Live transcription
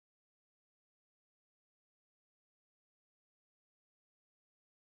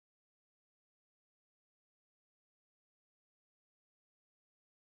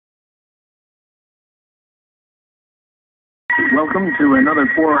Welcome to another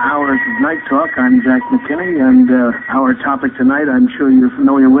 4 hours of Night Talk. I'm Jack McKinney, and our topic tonight, I'm sure you're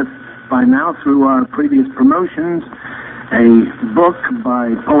familiar with by now through our previous promotions, a book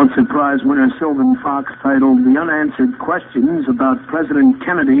by Pulitzer Prize winner Sylvan Fox titled The Unanswered Questions About President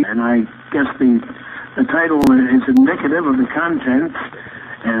Kennedy, and I guess the title is indicative of the contents.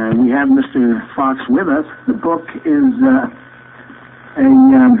 We have Mr. Fox with us. The book is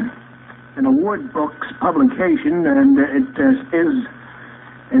an award books publication, and it is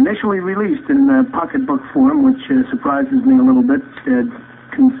initially released in pocketbook form, which surprises me a little bit,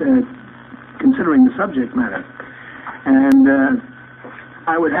 considering the subject matter. And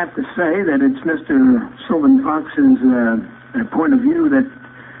I would have to say that it's Mr. Sylvan Fox's point of view that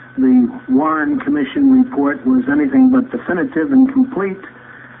the Warren Commission report was anything but definitive and complete,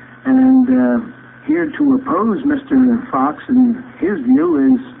 and here to oppose Mr. Fox and his view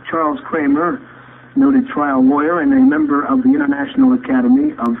is Charles Kramer, noted trial lawyer and a member of the International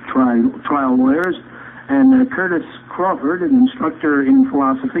Academy of Trial Lawyers, and Curtis Crawford, an instructor in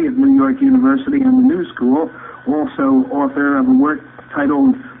philosophy at New York University and the New School, also author of a work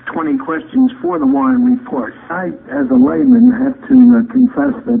titled 20 Questions for the Warren Report. I, as a layman, have to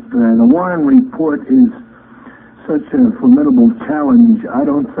confess that the Warren Report is such a formidable challenge. I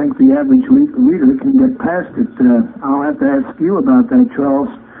don't think the average reader can get past it. I'll have to ask you about that, Charles,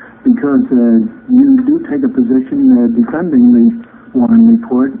 because you do take a position defending the Warren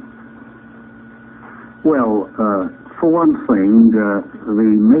Report. Well, for one thing, the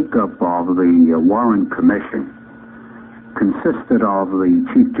makeup of the Warren Commission consisted of the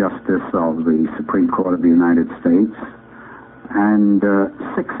Chief Justice of the Supreme Court of the United States and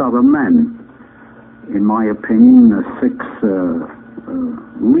 6 other men. In my opinion, 6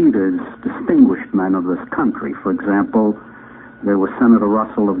 leaders, distinguished men of this country. For example, there was Senator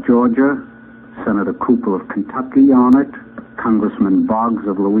Russell of Georgia, Senator Cooper of Kentucky on it, Congressman Boggs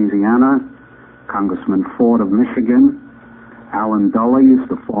of Louisiana, Congressman Ford of Michigan, Alan Dulles,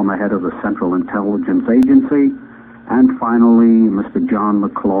 the former head of the Central Intelligence Agency, and finally, Mr. John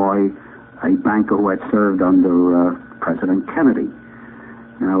McCloy, a banker who had served under President Kennedy.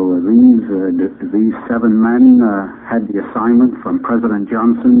 Now, these 7 men had the assignment from President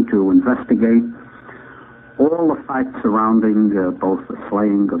Johnson to investigate all the facts surrounding both the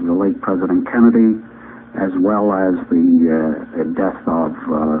slaying of the late President Kennedy as well as the death of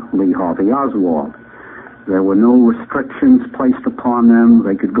Lee Harvey Oswald. There were no restrictions placed upon them.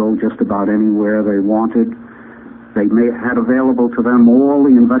 They could go just about anywhere they wanted. They had available to them all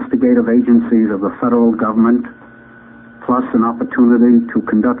the investigative agencies of the federal government, plus an opportunity to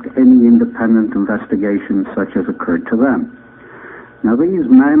conduct any independent investigation such as occurred to them. Now, these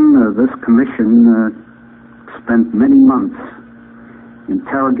men, this commission, spent many months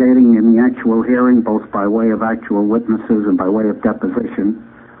interrogating in the actual hearing, both by way of actual witnesses and by way of deposition.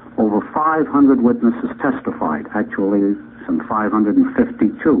 Over 500 witnesses testified, actually some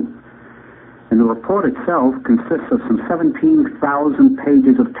 552. And the report itself consists of some 17,000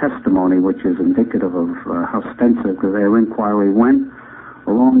 pages of testimony, which is indicative of how extensive their inquiry went,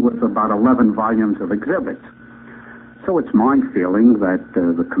 along with about 11 volumes of exhibits. So it's my feeling that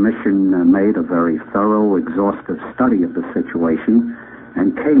the Commission made a very thorough, exhaustive study of the situation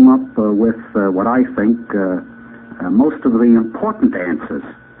and came up with what I think most of the important answers,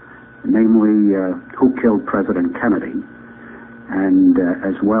 namely who killed President Kennedy, and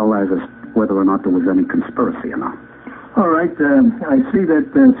as well as whether or not there was any conspiracy or not. All right. I see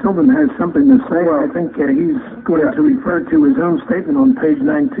that Sylvan has something to say. Well, I think he's going to refer to his own statement on page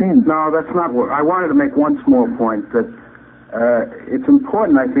 19. No, that's not what... I wanted to make one small point, that it's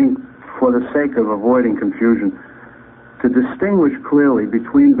important, I think, for the sake of avoiding confusion, to distinguish clearly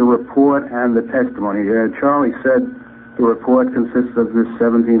between the report and the testimony. Charlie said the report consists of this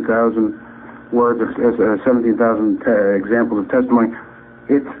 17,000 words, 17,000 examples of testimony.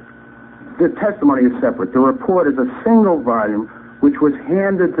 The testimony is separate. The report is a single volume which was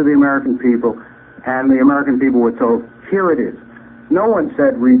handed to the American people, and the American people were told, here it is. No one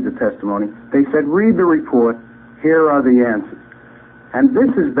said, read the testimony. They said, read the report. Here are the answers. And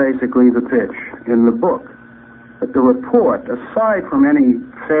this is basically the pitch in the book. But the report, aside from any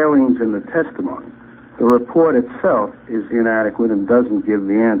failings in the testimony, the report itself is inadequate and doesn't give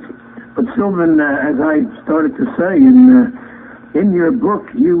the answers. But Sylvan, as I started to say, in your book,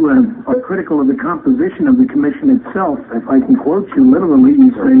 you are critical of the composition of the commission itself. If I can quote you literally,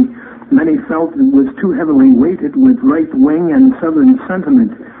 you say, many felt it was too heavily weighted with right-wing and Southern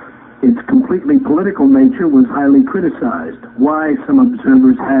sentiment. Its completely political nature was highly criticized. Why, some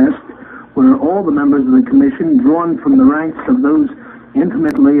observers asked, were all the members of the commission drawn from the ranks of those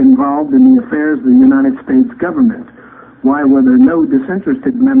intimately involved in the affairs of the United States government? Why were there no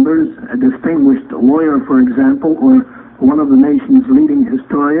disinterested members, a distinguished lawyer, for example, or one of the nation's leading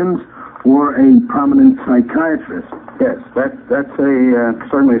historians, or a prominent psychiatrist? Yes, that's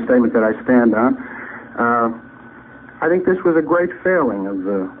certainly a statement that I stand on. I think this was a great failing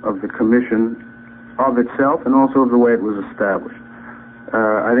of the commission, of itself, and also of the way it was established.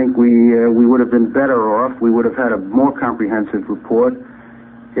 I think we would have been better off. We would have had a more comprehensive report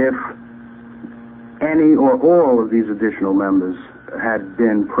if any or all of these additional members had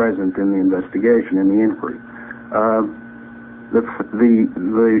been present in the investigation, in the inquiry.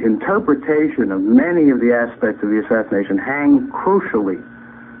 The interpretation of many of the aspects of the assassination hang crucially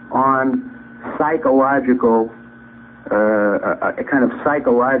on psychological, a kind of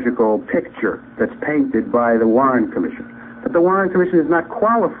psychological picture that's painted by the Warren Commission. But the Warren Commission is not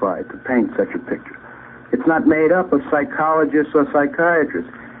qualified to paint such a picture. It's not made up of psychologists or psychiatrists.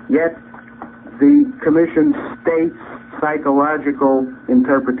 Yet the Commission states psychological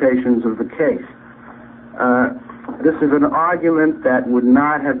interpretations of the case. This is an argument that would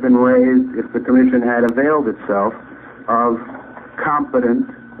not have been raised if the Commission had availed itself of competent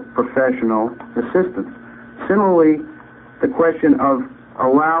professional assistance. Similarly, the question of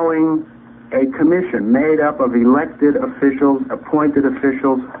allowing a commission made up of elected officials, appointed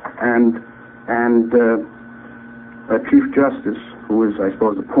officials, and a Chief Justice, who is, I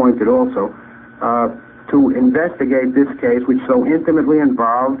suppose, appointed also, to investigate this case, which so intimately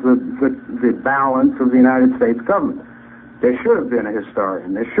involves the balance of the United States government. There should have been a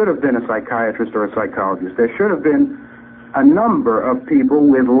historian. There should have been a psychiatrist or a psychologist. There should have been a number of people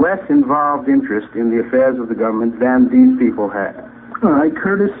with less involved interest in the affairs of the government than these people had. All right,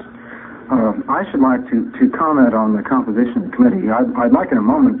 Curtis. I should like to comment on the composition of the committee. I'd like in a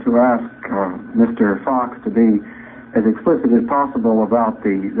moment to ask Mr. Fox to be as explicit as possible about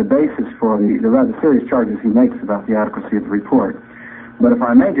the basis for the rather serious charges he makes about the adequacy of the report. But if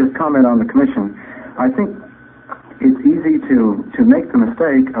I may just comment on the commission, I think it's easy to make the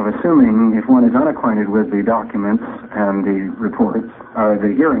mistake of assuming, if one is unacquainted with the documents and the reports,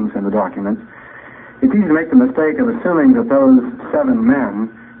 the hearings and the documents, it's easy to make the mistake of assuming that those 7 men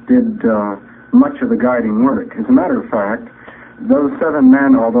did much of the guiding work. As a matter of fact, those 7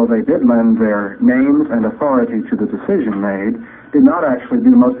 men, although they did lend their names and authority to the decision made, did not actually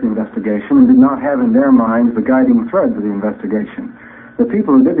do most of the investigation and did not have in their minds the guiding threads of the investigation. The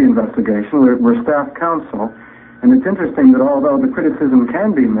people who did the investigation were staff counsel, and it's interesting that although the criticism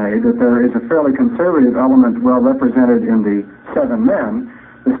can be made that there is a fairly conservative element well represented in the 7 men,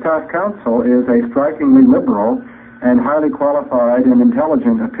 the staff counsel is a strikingly liberal and highly qualified and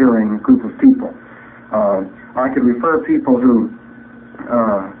intelligent appearing group of people. I could refer people who'd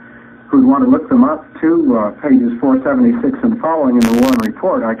want to look them up to pages 476 and following in the Warren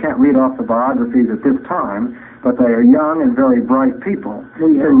Report. I can't read off the biographies at this time, but they are young and very bright people.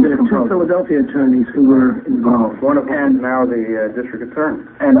 We had 2 Philadelphia attorneys who were involved. One of them is now the district attorney.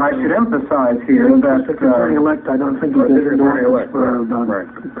 And I should emphasize here that attorney-elect, I don't think he's been in office for about a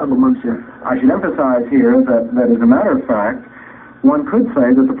couple of months yet. I should emphasize here that as a matter of fact, one could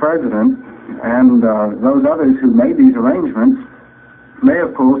say that the president and those others who made these arrangements may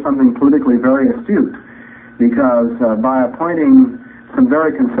have pulled something politically very astute, because by appointing some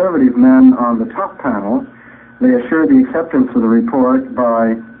very conservative men on the top panel, they assured the acceptance of the report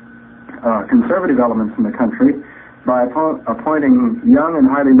by conservative elements in the country. By appointing young and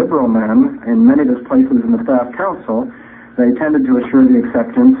highly liberal men in many of those places in the staff council, they tended to assure the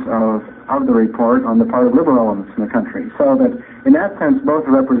acceptance of the report on the part of liberal elements in the country. So that, in that sense, both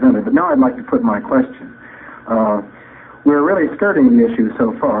are represented. But now I'd like to put my question. We're really skirting the issue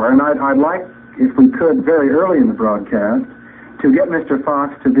so far, and I'd like, if we could, very early in the broadcast, to get Mr.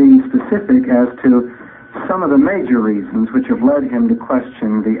 Fox to be specific as to some of the major reasons which have led him to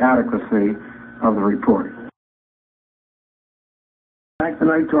question the adequacy of the report. Back to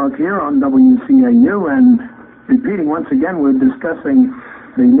Night Talk here on WCAU, and repeating once again, we're discussing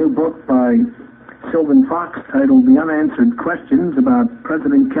the new book by Sylvan Fox titled The Unanswered Questions about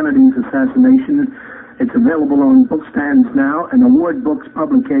President Kennedy's Assassination. It's available on bookstands now, an Award Books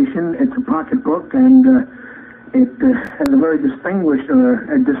publication. It's a pocket book, and it has a very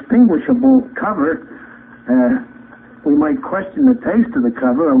distinguishable cover. We might question the taste of the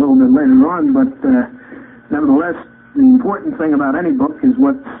cover a little bit later on, but nevertheless, the important thing about any book is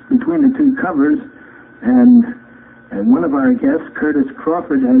what's between the 2 covers, and one of our guests, Curtis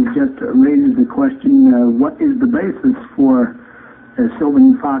Crawford, has just raised the question, what is the basis for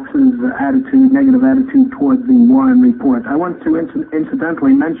Sylvan Fox's negative attitude toward the Warren Report? I want to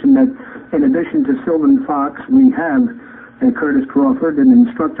incidentally mention that in addition to Sylvan Fox, we have Curtis Crawford, an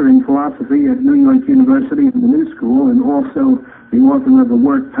instructor in philosophy at New York University in the New School, and also the author of a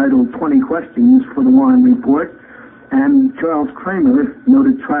work titled 20 Questions for the Warren Report, and Charles Kramer,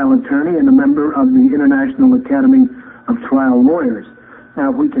 noted trial attorney and a member of the International Academy of Trial Lawyers.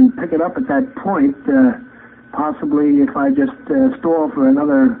 Now, if we can pick it up at that point, possibly if I just stall for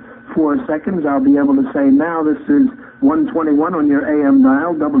another 4 seconds, I'll be able to say now this is 121 on your AM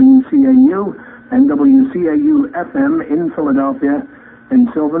dial, WCAU, and WCAU-FM in Philadelphia. And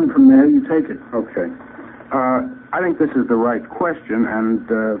Sylvan, from there you take it. Okay. I think this is the right question, and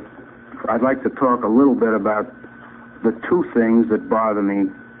I'd like to talk a little bit about the two things that bother me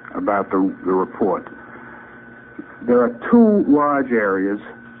about the report. There are two large areas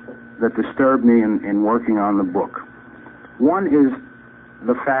that disturb me in working on the book. One is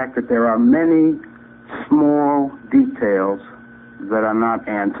the fact that there are many small details that are not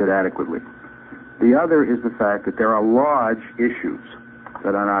answered adequately. The other is the fact that there are large issues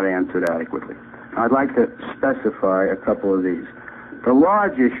that are not answered adequately. I'd like to specify a couple of these. The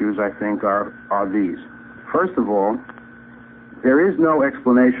large issues, I think, are these. First of all, there is no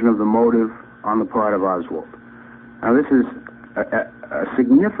explanation of the motive on the part of Oswald. Now, this is a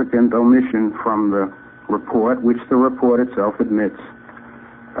significant omission from the report, which the report itself admits.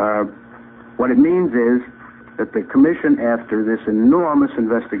 What it means is that the commission, after this enormous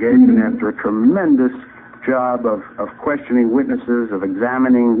investigation, after a tremendous job of questioning witnesses, of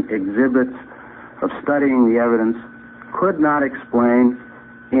examining exhibits, of studying the evidence, could not explain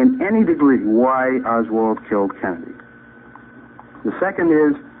in any degree why Oswald killed Kennedy. The second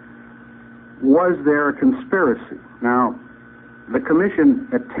is, was there a conspiracy? Now, the commission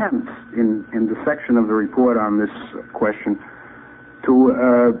attempts in the section of the report on this question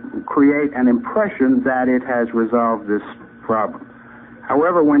to create an impression that it has resolved this problem.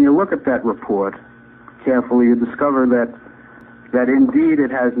 However, when you look at that report carefully, you discover that indeed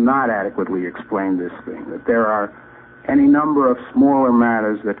it has not adequately explained this thing, that there are any number of smaller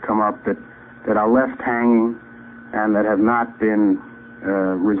matters that come up that are left hanging and that have not been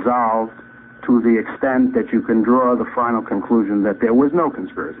resolved to the extent that you can draw the final conclusion that there was no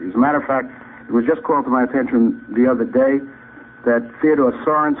conspiracy. As a matter of fact, it was just called to my attention the other day that Theodore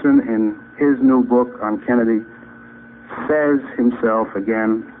Sorensen, in his new book on Kennedy, says himself,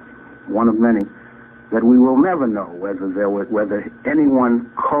 again, one of many, that we will never know whether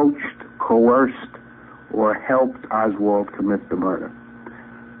anyone coached, coerced, or helped Oswald commit the murder.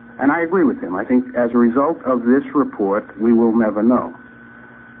 And I agree with him. I think as a result of this report, we will never know.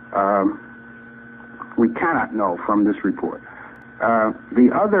 We cannot know from this report.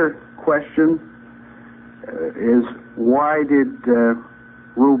 The other question is, why did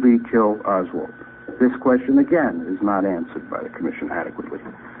Ruby kill Oswald? This question, again, is not answered by the commission adequately.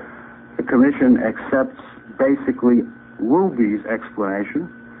 The commission accepts basically Ruby's explanation,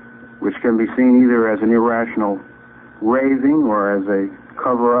 which can be seen either as an irrational raving or as a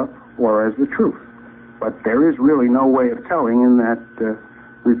cover-up or as the truth. But there is really no way of telling in that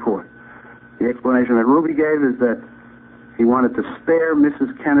report. The explanation that Ruby gave is that he wanted to spare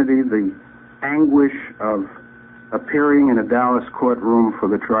Mrs. Kennedy the anguish of appearing in a Dallas courtroom for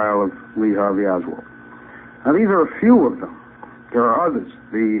the trial of Lee Harvey Oswald. Now, these are a few of them. There are others.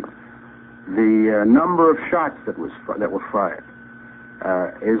 The number of shots that were fired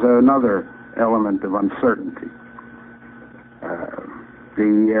is another element of uncertainty.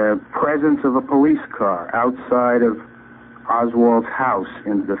 The presence of a police car outside of Oswald's house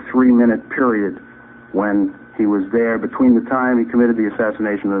in the 3-minute period when he was there between the time he committed the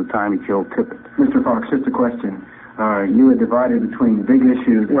assassination and the time he killed Tippit. Mr. Fox, just a question. You had divided between big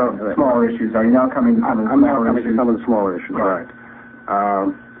issues and smaller issues. Are you now coming to some of the smaller issues? I'm now coming to some of the smaller issues. All right.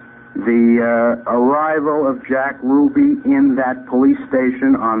 The arrival of Jack Ruby in that police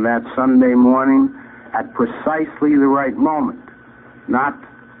station on that Sunday morning at precisely the right moment, not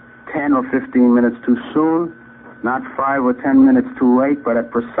 10 or 15 minutes too soon, not 5 or 10 minutes too late, but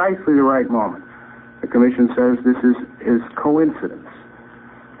at precisely the right moment. The commission says this is coincidence.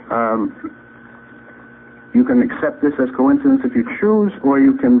 You can accept this as coincidence if you choose, or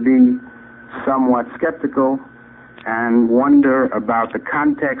you can be somewhat skeptical and wonder about the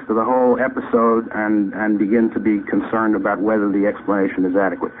context of the whole episode and begin to be concerned about whether the explanation is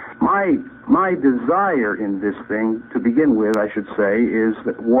adequate. My desire in this thing, to begin with, I should say,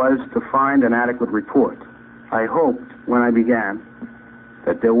 was to find an adequate report. I hoped, when I began,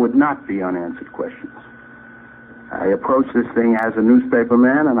 that there would not be unanswered questions. I approached this thing as a newspaper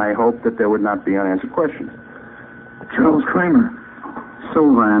man, and I hoped that there would not be unanswered questions. Charles Kramer.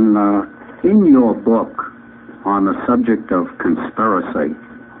 Sylvan, in your book on the subject of conspiracy,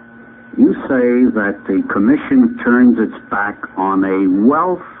 You say that the commission turns its back on a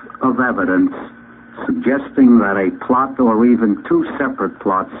wealth of evidence suggesting that a plot or even two separate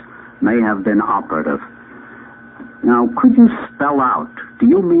plots may have been operative. Now, could you spell out, do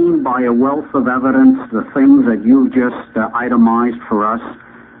you mean by a wealth of evidence the things that you just itemized for us?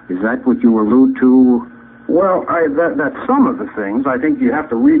 Is that what you allude to? Well, that's some of the things. I think you have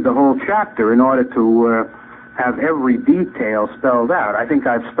to read the whole chapter in order to have every detail spelled out. I think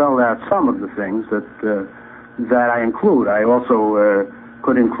I've spelled out some of the things that I include. I also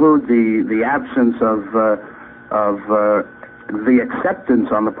could include the absence of the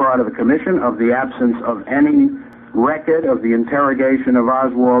acceptance on the part of the commission of the absence of any record of the interrogation of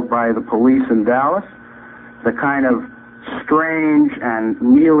Oswald by the police in Dallas, the kind of strange and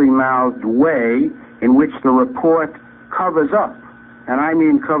mealy-mouthed way in which the report covers up, and I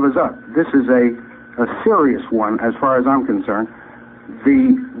mean covers up. This is a serious one as far as I'm concerned.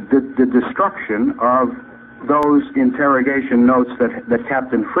 The destruction of those interrogation notes that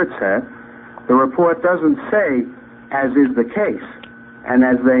Captain Fritz had. The report doesn't say, as is the case, and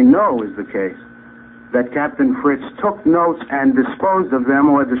as they know is the case, that Captain Fritz took notes and disposed of them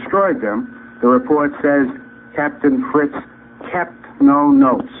or destroyed them. The report says Captain Fritz kept no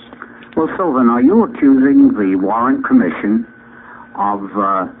notes. Well, Sylvan, are you accusing the Warren Commission of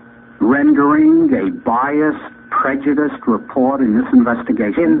rendering a biased, prejudiced report in this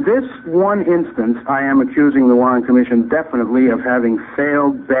investigation? In this one instance, I am accusing the Warren Commission definitely of having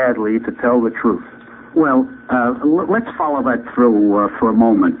failed badly to tell the truth. Well, let's follow that through for a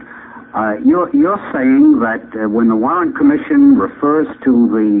moment. You're saying that when the Warren Commission refers to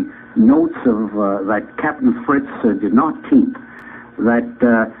the notes of that Captain Fritz did not keep, that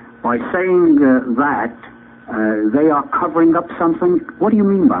by saying that they are covering up something? What do you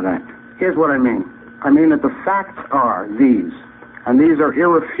mean by that? Here's what I mean. I mean that the facts are these, and these are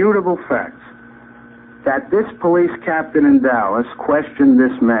irrefutable facts, that this police captain in Dallas questioned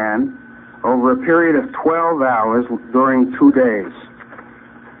this man over a period of 12 hours during 2 days.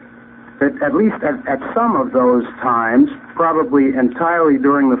 That at least at some of those times, probably entirely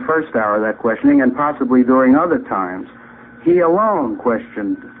during the first hour of that questioning and possibly during other times, he alone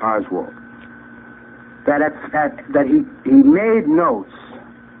questioned Oswald. That he made notes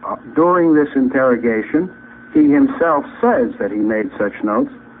during this interrogation. He himself says that he made such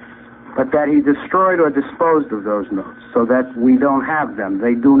notes, but that he destroyed or disposed of those notes so that we don't have them.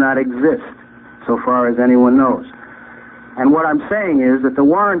 They do not exist so far as anyone knows. And what I'm saying is that the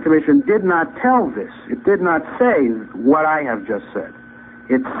Warren Commission did not tell this. It did not say what I have just said.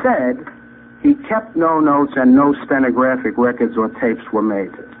 It said he kept no notes and no stenographic records or tapes were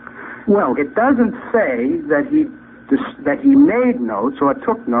made. Well, it doesn't say that he made notes or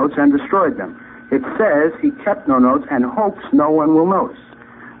took notes and destroyed them. It says he kept no notes and hopes no one will notice.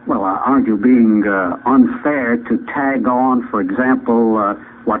 Well, aren't you being unfair to tag on, for example,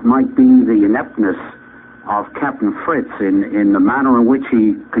 what might be the ineptness of Captain Fritz in the manner in which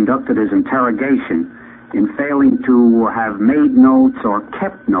he conducted his interrogation, in failing to have made notes or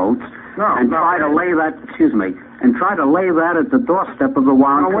kept notes, try to lay that at the doorstep of the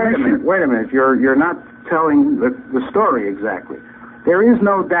Warren Commission? Wait a minute. You're not telling the story exactly. There is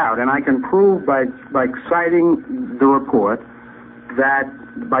no doubt, and I can prove by citing the report, that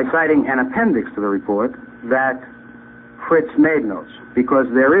by citing an appendix to the report, that Fritz made notes, because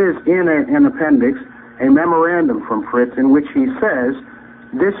there is in an appendix a memorandum from Fritz in which he says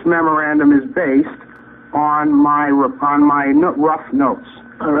this memorandum is based on my rough notes.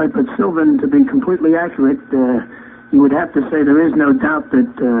 All right, but Sylvan, to be completely accurate, you would have to say there is no doubt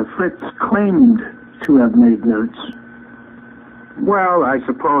that Fritz claimed to have made notes. Well, I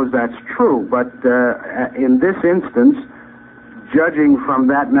suppose that's true, but in this instance, judging from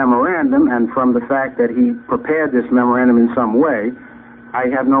that memorandum and from the fact that he prepared this memorandum in some way, I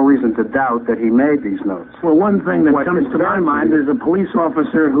have no reason to doubt that he made these notes. Well, one thing that comes to my mind is a police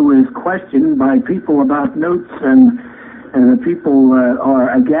officer who is questioned by people about notes, and the people are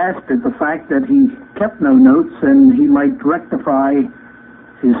aghast at the fact that he kept no notes, and he might rectify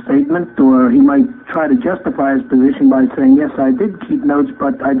his statement, or he might try to justify his position by saying, yes, I did keep notes,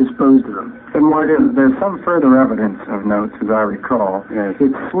 but I disposed of them. And there's some further evidence of notes, as I recall. Yes.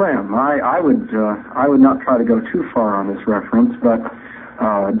 It's slim. I would not try to go too far on this reference, but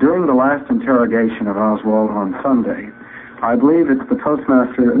during the last interrogation of Oswald on Sunday, I believe it's the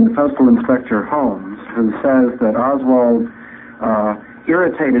Postal Inspector Holmes who says that Oswald,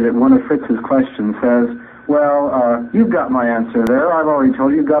 irritated at one of Fritz's questions, says, well, you've got my answer there. I've already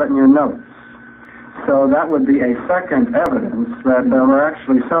told you. You've got it in your notes. So that would be a second evidence that there were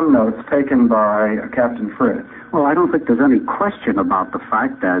actually some notes taken by Captain Fritz. Well, I don't think there's any question about the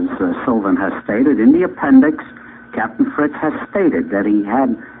fact, as Sylvan has stated, in the appendix, Captain Fritz has stated that he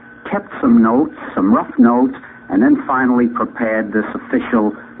had kept some notes, some rough notes, and then finally prepared this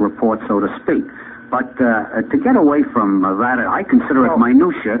official report, so to speak. But to get away from that, I consider it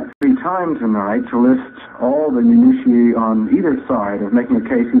minutiae. The time tonight to list all the minutiae on either side of making a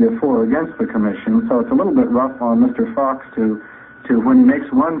case either for or against the commission, so it's a little bit rough on Mr. Fox to when he makes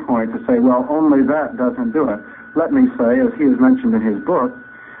one point to say, well, only that doesn't do it. Let me say, as he has mentioned in his book,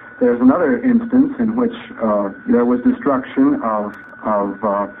 there's another instance in which there was destruction of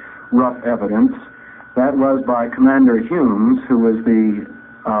rough evidence. That was by Commander Humes, who was the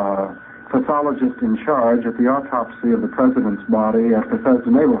pathologist in charge at the autopsy of the President's body at Bethesda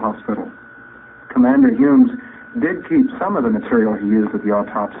Naval Hospital. Commander Humes did keep some of the material he used at the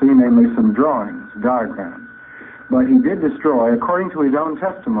autopsy, namely some drawings, diagrams. But he did destroy, according to his own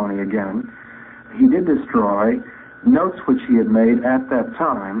testimony again, he did destroy notes which he had made at that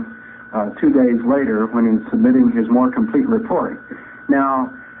time, 2 days later when he was submitting his more complete report.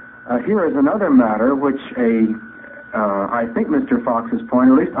 Now, here is another matter which I think Mr. Fox's point,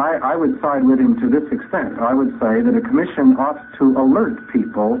 or at least I would side with him to this extent. I would say that a commission ought to alert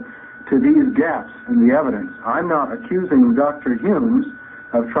people to these gaps in the evidence. I'm not accusing Dr. Humes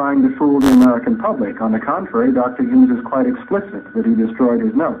of trying to fool the American public. On the contrary, Dr. Humes is quite explicit that he destroyed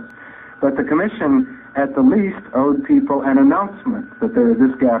his notes. But the commission, at the least, owed people an announcement that there is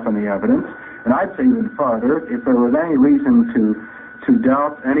this gap in the evidence. And I'd say even farther, if there was any reason to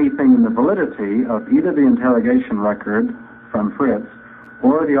doubt anything in the validity of either the interrogation record from Fritz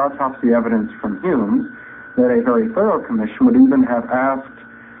or the autopsy evidence from Humes, that a very thorough commission would even have asked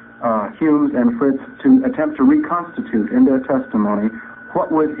Humes and Fritz to attempt to reconstitute in their testimony what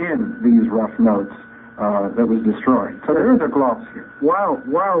was in these rough notes that was destroyed. So there is a gloss here. While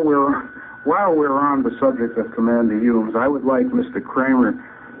we're on the subject of Commander Humes, I would like Mr. Kramer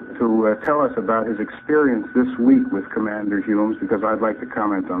to tell us about his experience this week with Commander Humes, because I'd like to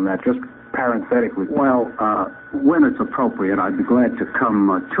comment on that, just parenthetically. Well, when it's appropriate, I'd be glad to come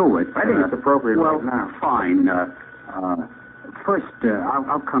to it. I think it's appropriate right now. Fine. First,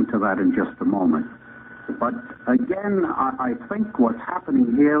 I'll come to that in just a moment. But again, I think what's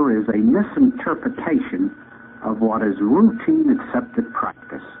happening here is a misinterpretation of what is routine accepted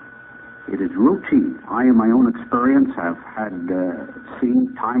practice. It is routine. I, in my own experience, have had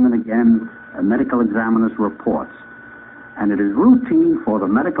seen time and again medical examiners' reports. And it is routine for the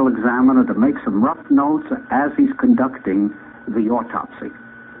medical examiner to make some rough notes as he's conducting the autopsy.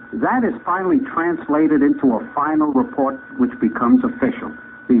 That is finally translated into a final report which becomes official.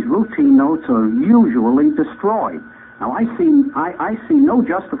 These routine notes are usually destroyed. Now, I see no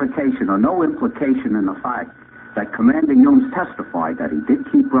justification or no implication in the fact that Commander Humes testified that he did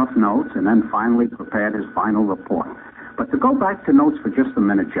keep rough notes and then finally prepared his final report. But to go back to notes for just a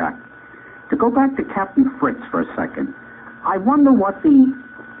minute, Jack, to go back to Captain Fritz for a second, I wonder what the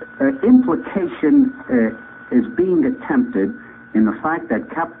implication is being attempted in the fact that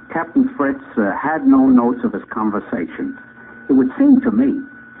Captain Fritz had no notes of his conversation. It would seem to me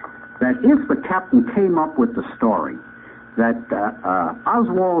that if the captain came up with the story that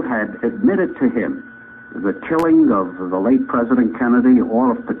Oswald had admitted to him the killing of the late President Kennedy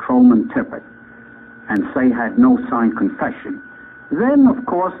or of Patrolman Tippett, and say had no signed confession, then, of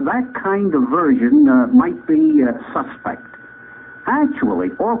course, that kind of version might be suspect. Actually,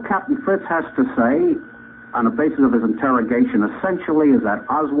 all Captain Fritz has to say, on the basis of his interrogation, essentially is that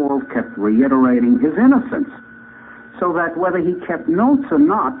Oswald kept reiterating his innocence. So that whether he kept notes or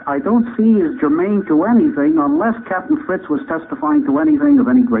not, I don't see is germane to anything unless Captain Fritz was testifying to anything of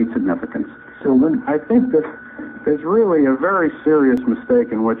any great significance. Sylvan, I think that there's really a very serious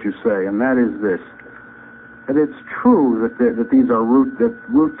mistake in what you say, and that is this. That it's true that these are that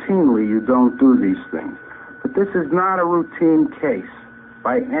routinely you don't do these things. But this is not a routine case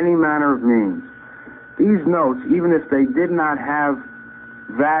by any manner of means. These notes, even if they did not have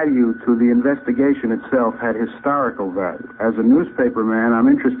value to the investigation itself, had historical value. As a newspaper man, I'm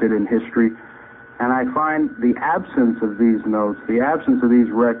interested in history, and I find the absence of these notes, the absence of these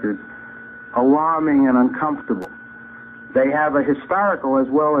records, alarming and uncomfortable. They have a historical as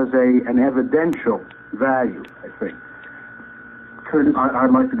well as an evidential value, I think. Curtis,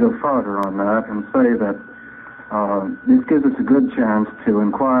 I'd like to go farther on that and say that this gives us a good chance to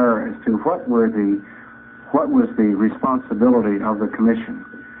inquire as to what was the responsibility of the commission.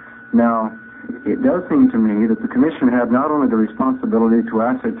 Now, it does seem to me that the commission had not only the responsibility to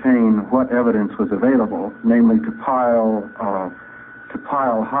ascertain what evidence was available, namely to pile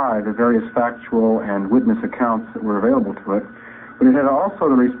high the various factual and witness accounts that were available to it, but it had also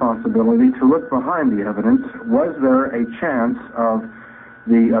the responsibility to look behind the evidence. Was there a chance of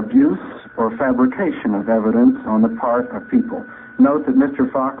the abuse or fabrication of evidence on the part of people? Note that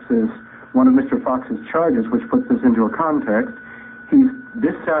one of Mr. Fox's charges, which puts this into a context, he's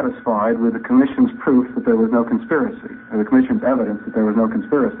dissatisfied with the Commission's proof that there was no conspiracy, or the Commission's evidence that there was no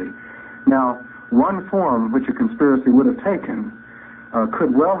conspiracy. Now, one form which a conspiracy would have taken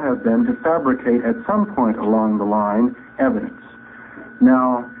could well have been to fabricate at some point along the line evidence.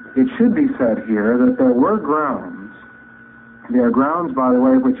 Now, it should be said here that there are grounds, by the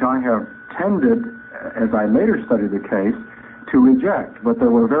way, which I have tended, as I later studied the case, to reject, but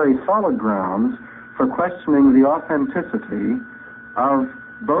there were very solid grounds for questioning the authenticity of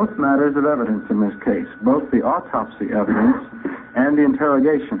both matters of evidence in this case, both the autopsy evidence and the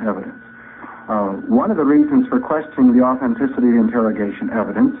interrogation evidence. One of the reasons for questioning the authenticity of the interrogation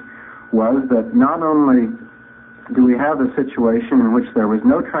evidence was that not only do we have a situation in which there was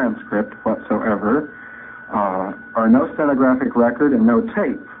no transcript whatsoever, or no stenographic record and no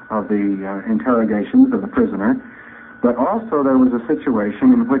tape of the interrogations of the prisoner, but also there was a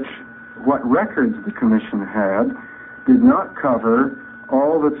situation in which what records the Commission had did not cover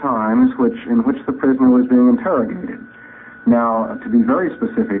all the times in which the prisoner was being interrogated. Now, to be very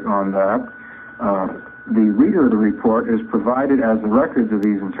specific on that, the reader of the report is provided as the records of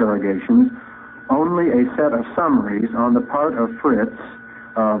these interrogations only a set of summaries on the part of Fritz,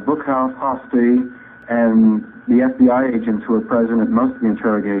 Buchhaus, Hoste, and the FBI agents who were present at most of the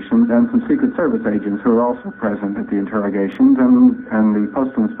interrogations, and some Secret Service agents who were also present at the interrogations, and the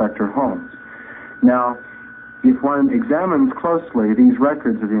Postal Inspector Holmes. Now, if one examines closely these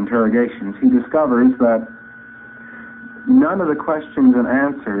records of the interrogations, he discovers that none of the questions and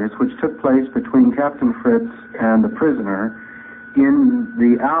answers which took place between Captain Fritz and the prisoner in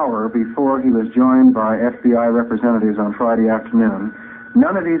the hour before he was joined by FBI representatives on Friday afternoon,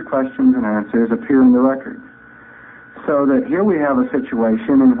 none of these questions and answers appear in the record. So that here we have a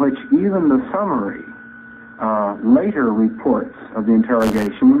situation in which even the summary, later reports of the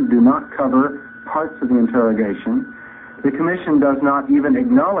interrogation do not cover parts of the interrogation. The Commission does not even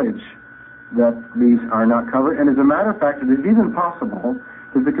acknowledge that these are not covered, and as a matter of fact, it is even possible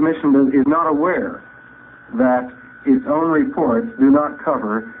that the Commission is not aware that its own reports do not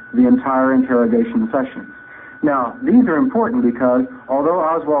cover the entire interrogation sessions. Now, these are important because although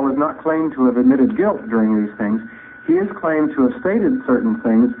Oswald was not claimed to have admitted guilt during these things, he is claimed to have stated certain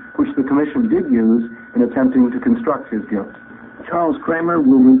things which the Commission did use in attempting to construct his guilt. Charles Kramer,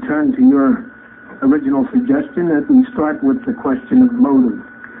 will return to your original suggestion that we start with the question of motive.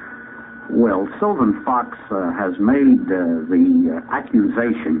 Well, Sylvan Fox has made the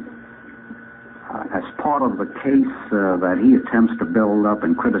accusation as part of the case that he attempts to build up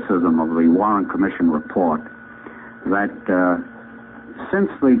in criticism of the Warren Commission report, that since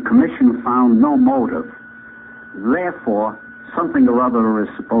the Commission found no motive, therefore something or other is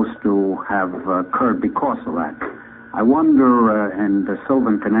supposed to have occurred because of that. I wonder, and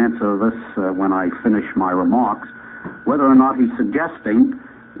Sylvan can answer this when I finish my remarks, whether or not he's suggesting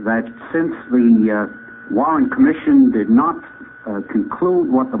that since the Warren Commission did not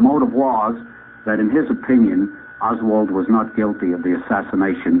conclude what the motive was, that in his opinion, Oswald was not guilty of the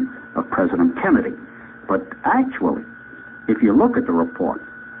assassination of President Kennedy. But actually, if you look at the report,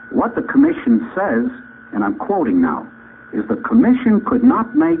 what the Commission says, and I'm quoting now, is the Commission could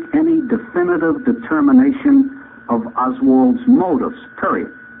not make any definitive determination of Oswald's motives,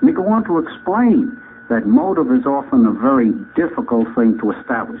 period. And they go on to explain that motive is often a very difficult thing to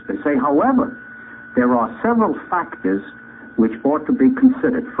establish. They say, however, there are several factors which ought to be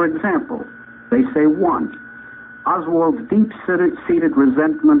considered. For example, they say, one, Oswald's deep-seated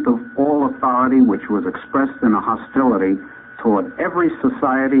resentment of all authority, which was expressed in a hostility toward every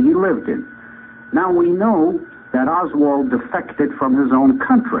society he lived in. Now, we know that Oswald defected from his own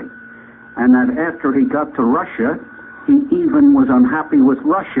country, and that after he got to Russia, he even was unhappy with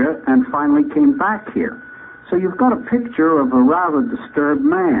Russia and finally came back here. So you've got a picture of a rather disturbed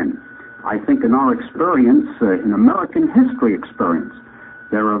man. I think in our experience, in American history experience,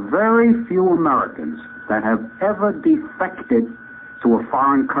 there are very few Americans that have ever defected to a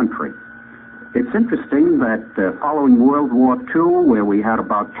foreign country. It's interesting that following World War II, where we had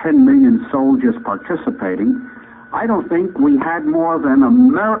about 10 million soldiers participating, I don't think we had more than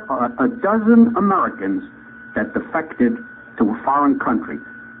a dozen Americans that defected to a foreign country.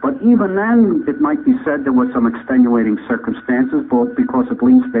 But even then, it might be said there were some extenuating circumstances, both because at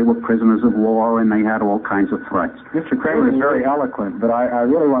least they were prisoners of war and they had all kinds of threats. Mr. Kramer is very eloquent, but I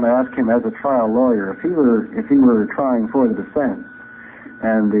really want to ask him as a trial lawyer, if he were trying for the defense,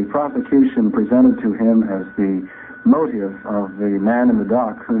 and the prosecution presented to him as the motive of the man in the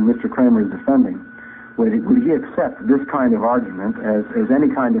dock whom Mr. Kramer is defending, would he accept this kind of argument as any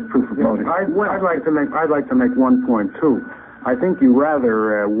kind of proof of motive? I'd like to make one point too. I think you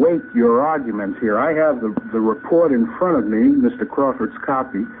rather weight your arguments here. I have the report in front of me, Mr. Crawford's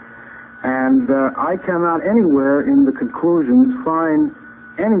copy, and I cannot anywhere in the conclusions find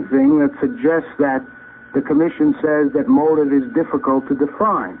anything that suggests that the Commission says that motive is difficult to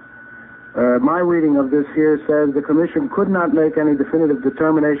define. My reading of this here says the Commission could not make any definitive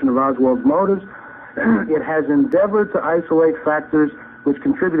determination of Oswald's motives. It has endeavored to isolate factors which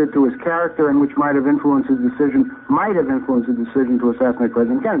contributed to his character and which might have influenced his decision to assassinate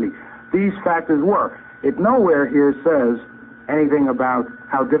President Kennedy. These factors were. It nowhere here says anything about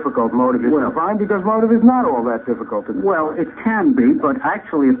how difficult motive is to find, because motive is not all that difficult to define. Well, it can be, but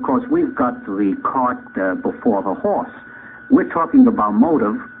actually, of course, we've got the cart before the horse. We're talking about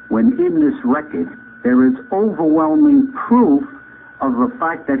motive when in this record there is overwhelming proof of the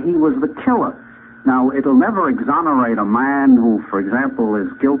fact that he was the killer. Now, it'll never exonerate a man who, for example,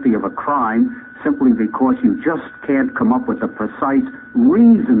 is guilty of a crime simply because you just can't come up with a precise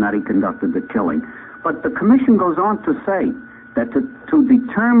reason that he conducted the killing. But the Commission goes on to say that to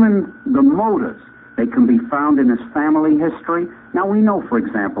determine the motives, they can be found in his family history. Now, we know, for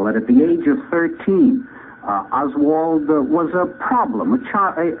example, that at the age of 13, Oswald was a problem,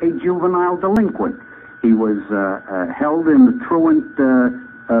 a juvenile delinquent. He was held in the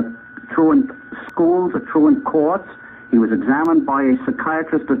truant schools, the truant courts. He was examined by a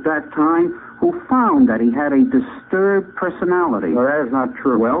psychiatrist at that time who found that he had a disturbed personality. Well, that is not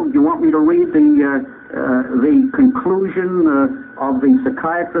true. Well, you want me to read the conclusion of the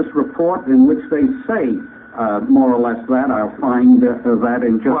psychiatrist's report in which they say more or less that? I'll find that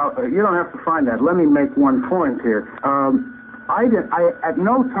in just... Well, you don't have to find that. Let me make one point here. At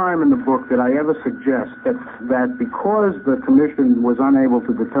no time in the book did I ever suggest that because the Commission was unable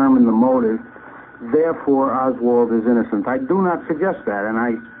to determine the motive, therefore Oswald is innocent. I do not suggest that, and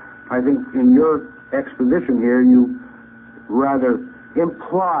I think in your exposition here you rather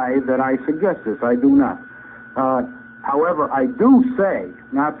imply that I suggest this. I do not. However, I do say,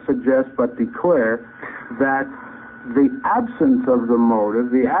 not suggest, but declare that the absence of the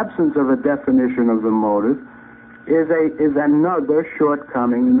motive, the absence of a definition of the motive, is another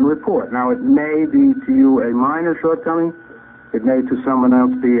shortcoming in the report. Now, it may be to you a minor shortcoming. It may to someone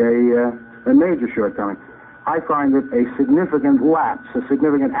else be a major shortcoming. I find it a significant lapse, a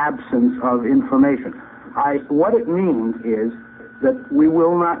significant absence of information. What it means is that we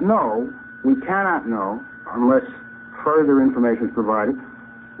will not know, we cannot know, unless further information is provided,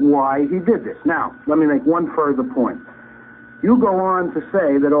 why he did this. Now, let me make one further point. You go on to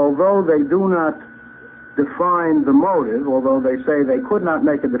say that although they do not define the motive, although they say they could not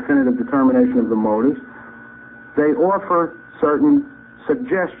make a definitive determination of the motives, they offer certain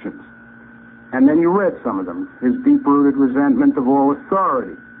suggestions. And then you read some of them. His deep-rooted resentment of all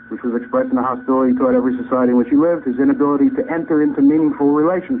authority, which was expressed in the hostility toward every society in which he lived, his inability to enter into meaningful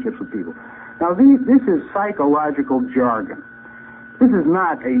relationships with people. Now, this is psychological jargon. This is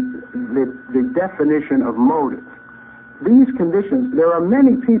not the definition of motive. These conditions, there are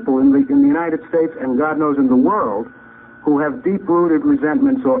many people in the United States and God knows in the world who have deep-rooted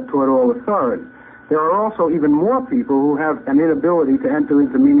resentments toward all authority. There are also even more people who have an inability to enter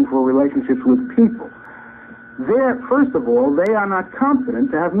into meaningful relationships with people. First of all, they are not competent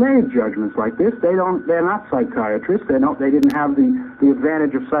to have made judgments like this. They're not psychiatrists. They didn't have the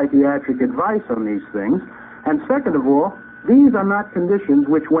advantage of psychiatric advice on these things. And second of all, these are not conditions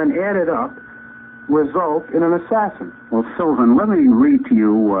which, when added up, result in an assassin. Well, Sylvan, let me read to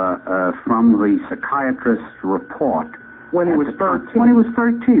you from the psychiatrist's report. When he was 13. When he was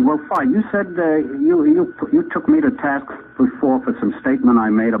 13. Well, fine. You said you took me to task before for some statement I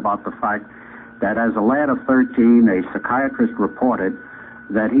made about the fact that as a lad of 13, a psychiatrist reported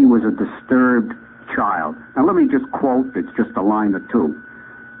that he was a disturbed child. Now, let me just quote. It's just a line or two.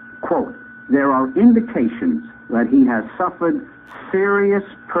 Quote, there are indications that he has suffered serious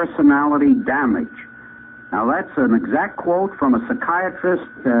personality damage. Now, that's an exact quote from a psychiatrist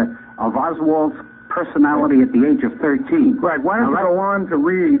of Oswald's personality at the age of 13. Right. Why don't you go on to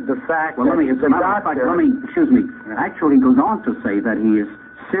read the fact that the doctor... Actually goes on to say that he is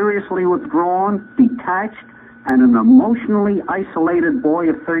seriously withdrawn, detached, and an emotionally isolated boy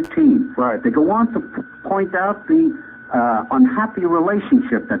of 13. Right. They go on to point out the unhappy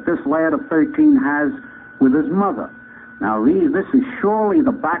relationship that this lad of 13 has with his mother. Now, this is surely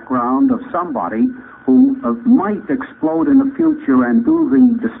the background of somebody who might explode in the future and do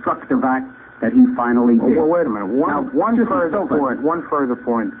the destructive act that he finally did. Well, wait a minute. One further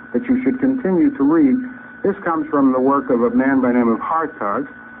point that you should continue to read This comes from the work of a man by the name of Hartog,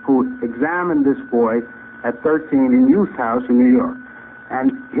 who examined this boy at 13 in Youth House in New York.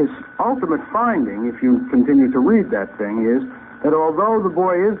 And his ultimate finding, if you continue to read that thing, is that although the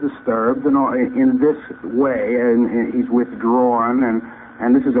boy is disturbed in this way, and he's withdrawn, and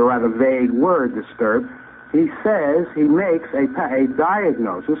this is a rather vague word, disturbed, he says, he makes a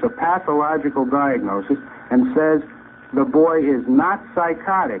diagnosis, a pathological diagnosis, and says the boy is not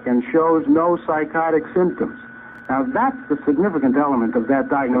psychotic and shows no psychotic symptoms. Now, that's the significant element of that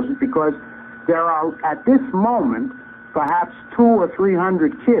diagnosis, because there are, at this moment, perhaps 200 or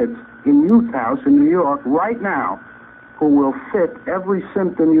 300 kids in Youth House in New York right now who will fit every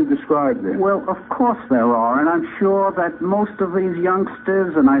symptom you described there. Well, of course there are, and I'm sure that most of these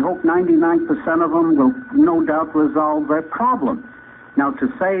youngsters, and I hope 99% of them, will no doubt resolve their problem. Now, to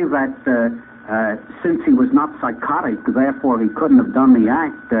say that since he was not psychotic, therefore he couldn't have done the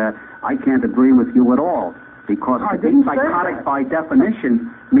act, I can't agree with you at all. Because to be psychotic by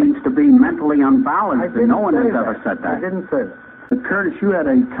definition means to be mentally unbalanced, and no one has ever said that. I didn't say that. Curtis, you had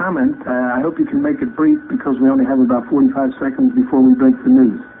a comment. I hope you can make it brief, because we only have about 45 seconds before we break the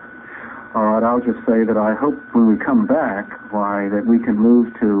news. All right, I'll just say that I hope when we come back, that we can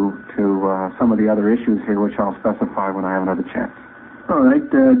move to some of the other issues here, which I'll specify when I have another chance. All right.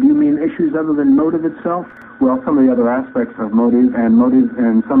 Do you mean issues other than motive itself? Well, some of the other aspects of motive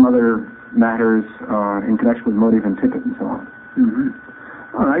and some other matters in connection with motive and ticket and so on. Mm-hmm.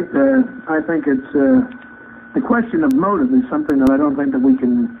 All right. I think it's the question of motive is something that I don't think that we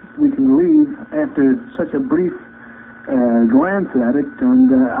can leave after such a brief glance at it,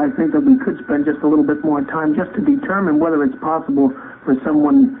 and I think that we could spend just a little bit more time just to determine whether it's possible for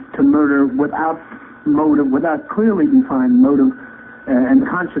someone to murder without motive, without clearly defined motive and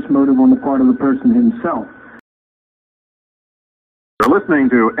conscious motive on the part of the person himself. You're listening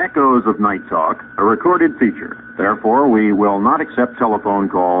to Echoes of Night Talk, a recorded feature. Therefore, we will not accept telephone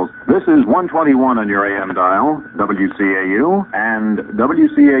calls. This is 121 on your AM dial, WCAU, and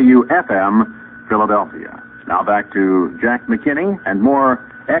WCAU-FM, Philadelphia. Now back to Jack McKinney and more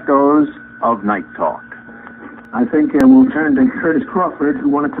Echoes of Night Talk. I think we'll turn to Curtis Crawford, who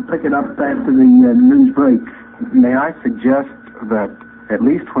wanted to pick it up after the news break. May I suggest that at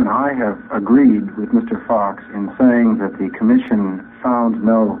least when I have agreed with Mr. Fox in saying that the Commission found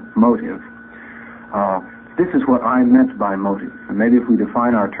no motive, this is what I meant by motive. And maybe if we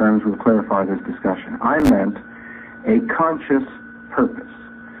define our terms, we'll clarify this discussion. I meant a conscious purpose.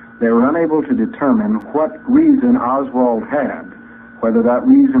 They were unable to determine what reason Oswald had, whether that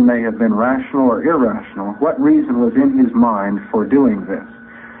reason may have been rational or irrational, what reason was in his mind for doing this.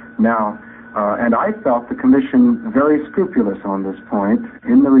 Now, and I felt the Commission very scrupulous on this point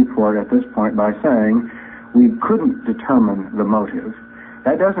in the report at this point by saying we couldn't determine the motive.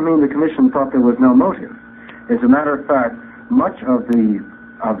 That doesn't mean the Commission thought there was no motive. As a matter of fact, much of the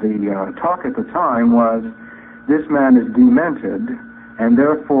talk at the time was this man is demented and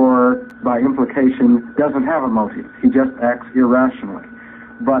therefore, by implication, doesn't have a motive. He just acts irrationally.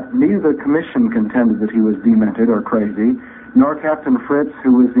 But neither Commission contended that he was demented or crazy, nor Captain Fritz,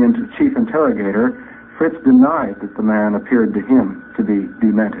 who was the chief interrogator. Fritz denied that the man appeared to him to be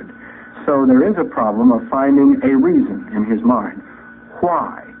demented. So there is a problem of finding a reason in his mind.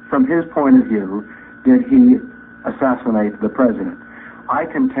 Why, from his point of view, did he assassinate the president? I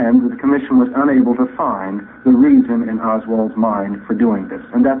contend that the Commission was unable to find the reason in Oswald's mind for doing this.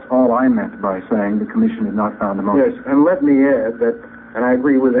 And that's all I meant by saying the Commission had not found a motive. Yes, and let me add that, and I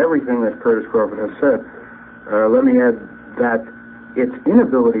agree with everything that Curtis Crawford has said, let me add that its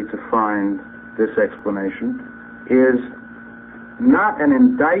inability to find this explanation is not an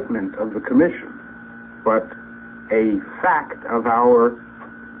indictment of the Commission, but a fact of our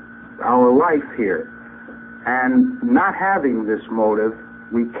life here. And not having this motive,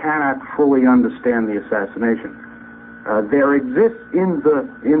 we cannot fully understand the assassination. There exists in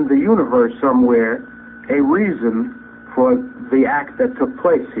the universe somewhere a reason for the act that took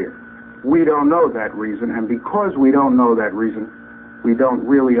place here. We don't know that reason, and because we don't know that reason, we don't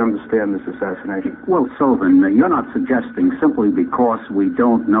really understand this assassination. Well, Sylvan, you're not suggesting simply because we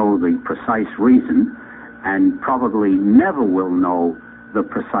don't know the precise reason, and probably never will know the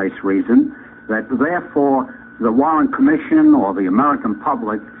precise reason, that therefore the Warren Commission or the American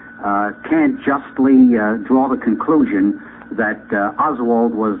public can't justly draw the conclusion that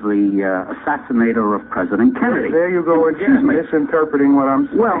Oswald was the assassinator of President Kennedy. There you go again, misinterpreting what I'm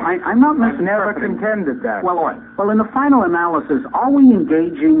saying. Well, I'm not misinterpreting. I've never contended that. Well, in the final analysis, are we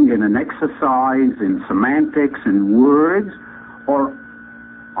engaging in an exercise in semantics and words, or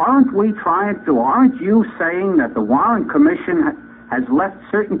aren't you saying that the Warren Commission has left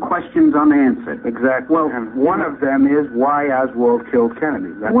certain questions unanswered. Exactly. Well, and one of them is why Oswald killed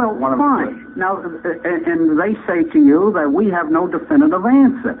Kennedy. That's well, one of fine. Now, and they say to you that we have no definitive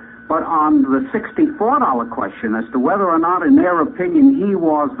answer. But on the $64 question as to whether or not, in their opinion, he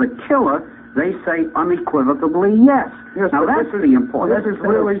was the killer, they say unequivocally yes. Now, that's the important. This is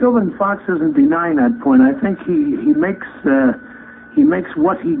really Sylvan Fox isn't denying that point. I think he makes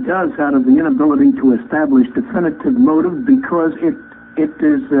what he does out of the inability to establish definitive motive because it's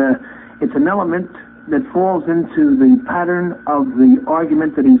an element that falls into the pattern of the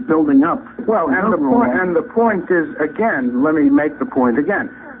argument that he's building up. Well, and the point is, again, let me make the point again,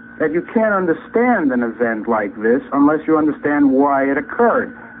 that you can't understand an event like this unless you understand why it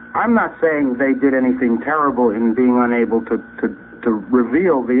occurred. I'm not saying they did anything terrible in being unable to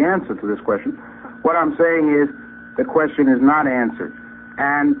reveal the answer to this question. What I'm saying is the question is not answered.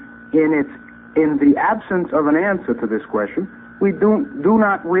 And in the absence of an answer to this question, we do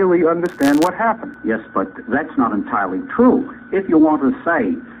not really understand what happened. Yes, but that's not entirely true. If you want to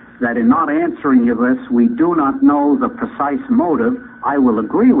say that in not answering you this, we do not know the precise motive, I will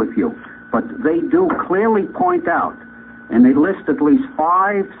agree with you. But they do clearly point out, and they list at least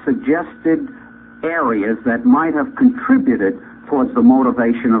 5 suggested areas that might have contributed towards the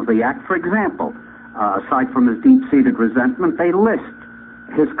motivation of the act. For example, aside from his deep-seated resentment, they list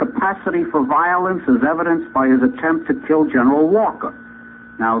his capacity for violence as evidenced by his attempt to kill General Walker.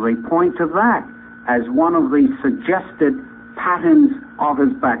 Now, they point to that as one of the suggested patterns of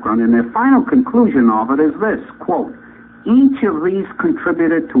his background. And their final conclusion of it is this, quote, each of these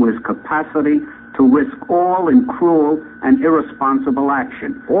contributed to his capacity to risk all in cruel and irresponsible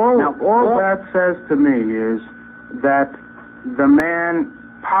action. All that says to me is that the man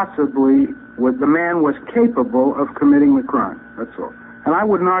was capable of committing the crime. That's all. And I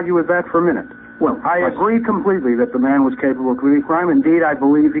wouldn't argue with that for a minute. Well, I agree completely that the man was capable of committing crime. Indeed, I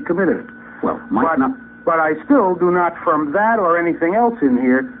believe he committed it. Well, but I still do not, from that or anything else in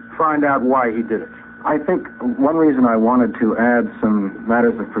here, find out why he did it. I think one reason I wanted to add some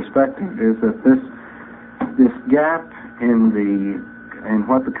matters of perspective is that this gap in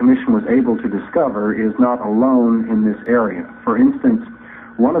what the commission was able to discover is not alone in this area. For instance,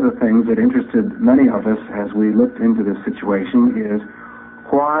 one of the things that interested many of us as we looked into this situation is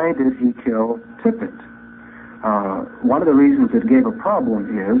why did he kill Tippit? One of the reasons it gave a problem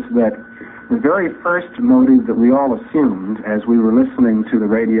is that the very first motive that we all assumed as we were listening to the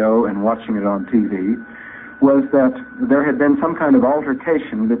radio and watching it on TV was that there had been some kind of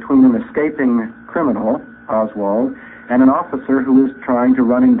altercation between an escaping criminal, Oswald, and an officer who was trying to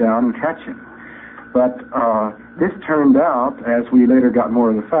run him down and catch him. But this turned out, as we later got more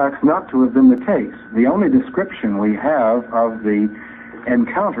of the facts, not to have been the case. The only description we have of the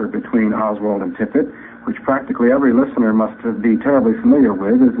encounter between Oswald and Tippit, which practically every listener must be terribly familiar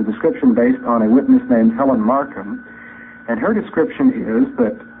with, is a description based on a witness named Helen Markham. And her description is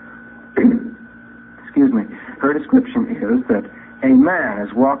that, her description is that a man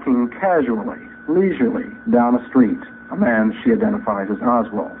is walking casually, leisurely down a street, a man she identifies as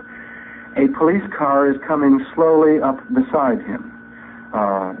Oswald. A police car is coming slowly up beside him.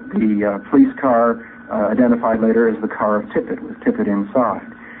 The police car, identified later as the car of Tippit, with Tippit inside.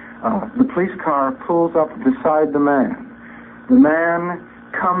 The police car pulls up beside the man. The man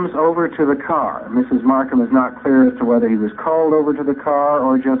comes over to the car. Mrs. Markham is not clear as to whether he was called over to the car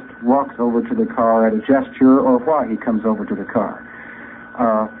or just walks over to the car at a gesture or why he comes over to the car.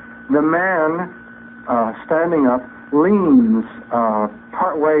 The man, standing up, leans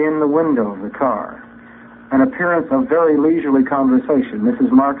partway in the window of the car. An appearance of very leisurely conversation.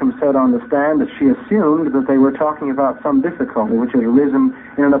 Mrs. Markham said on the stand that she assumed that they were talking about some difficulty which had arisen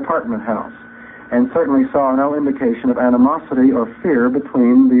in an apartment house, and certainly saw no indication of animosity or fear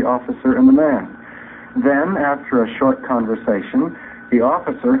between the officer and the man. Then, after a short conversation, the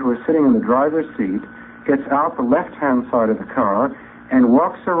officer, who is sitting in the driver's seat, gets out the left-hand side of the car and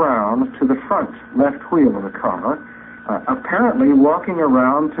walks around to the front left wheel of the car, apparently walking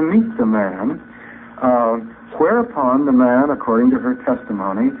around to meet the man, whereupon the man, according to her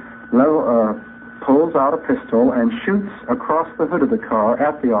testimony, pulls out a pistol and shoots across the hood of the car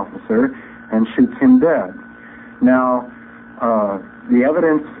at the officer and shoots him dead. Now, the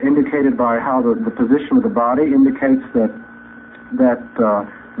evidence indicated by how the position of the body indicates that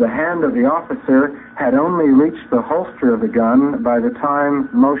the hand of the officer had only reached the holster of the gun by the time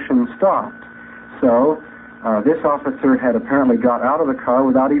motion stopped. So, this officer had apparently got out of the car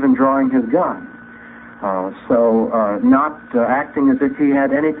without even drawing his gun. Not acting as if he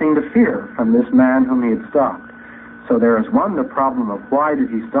had anything to fear from this man whom he had stopped. So there is the problem of why did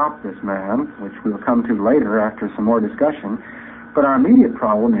he stop this man, which we'll come to later after some more discussion. But our immediate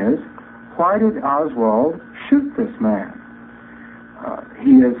problem is, why did Oswald shoot this man?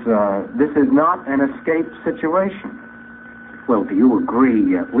 This is not an escape situation. Well, do you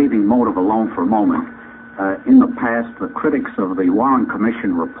agree, leaving motive alone for a moment, in the past, the critics of the Warren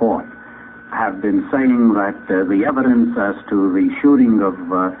Commission report have been saying that the evidence as to the shooting of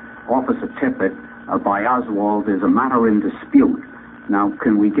Officer Tippit by Oswald is a matter in dispute. Now,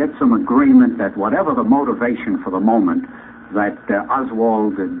 can we get some agreement that whatever the motivation for the moment, that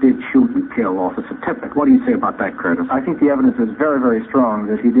Oswald did shoot and kill Officer Tippit? What do you say about that, Curtis? I think the evidence is very, very strong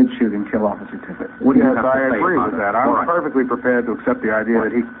that he did shoot and kill Officer Tippit. What do you have to I say agree about with that. I'm perfectly prepared to accept the idea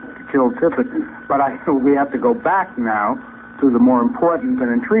that he killed Tippit, but we have to go back now to the more important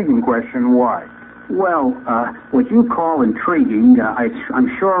and intriguing question, why? Well, what you call intriguing,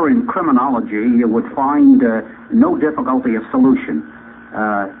 I'm sure in criminology you would find no difficulty of solution.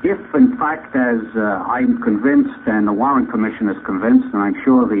 If, in fact, as I'm convinced and the Warren Commission is convinced, and I'm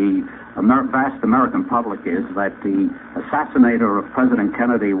sure the vast American public is, that the assassinator of President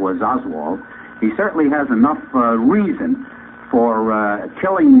Kennedy was Oswald, he certainly has enough reason for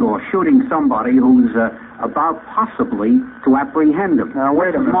killing or shooting somebody who's about possibly to apprehend him. Now,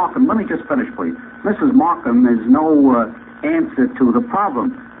 wait a minute. Markham, let me just finish, please. Mrs. Markham is no answer to the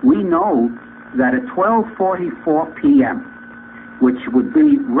problem. We know that at 12:44 p.m., which would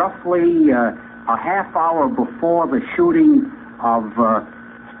be roughly a half hour before the shooting of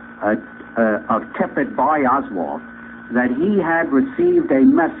Tippit by Oswald, that he had received a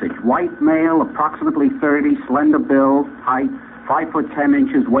message, white male, approximately 30, slender build, height 5 foot 10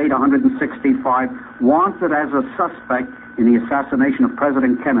 inches, weight 165, wanted as a suspect in the assassination of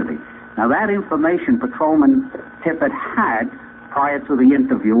President Kennedy. Now that information Patrolman Tippit had prior to the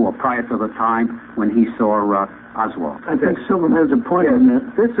interview or prior to the time when he saw Oswald. I think Sylvan has a point on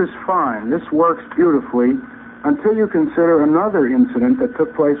that. This is fine. This works beautifully until you consider another incident that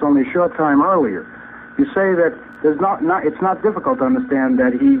took place only a short time earlier. You say that it's not difficult to understand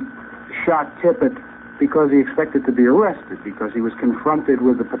that he shot Tippit because he expected to be arrested, because he was confronted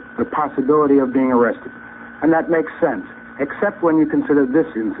with the possibility of being arrested. And that makes sense, except when you consider this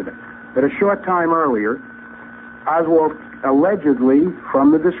incident. That a short time earlier, Oswald allegedly,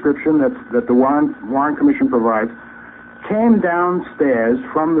 from the description that the Warren Commission provides, came downstairs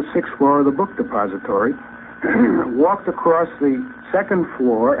from the 6th floor of the book depository, walked across the 2nd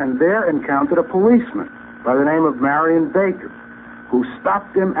floor, and there encountered a policeman by the name of Marion Baker, who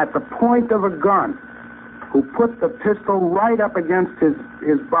stopped him at the point of a gun, who put the pistol right up against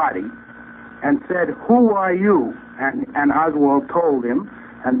his body and said, "Who are you?" And Oswald told him.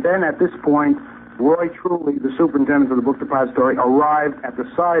 And then at this point, Roy Truly, the superintendent of the book depository, arrived at the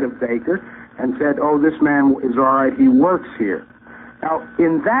side of Baker and said, "Oh, this man is all right, he works here." Now,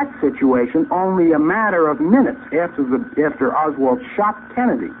 in that situation, only a matter of minutes after Oswald shot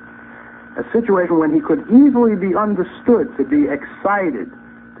Kennedy, a situation when he could easily be understood to be excited,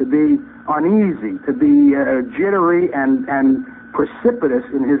 to be uneasy, to be jittery and precipitous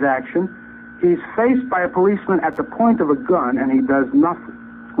in his action, he's faced by a policeman at the point of a gun, and he does nothing.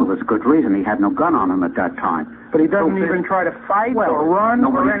 Well, there's good reason. He had no gun on him at that time. But he doesn't even try to fight or run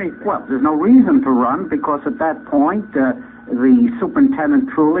or anything. Well, there's no reason to run, because at that point, the superintendent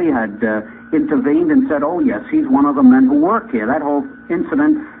Truly had intervened and said, "Oh, yes, he's one of the men who work here." That whole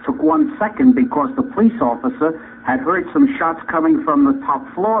incident took 1 second because the police officer had heard some shots coming from the top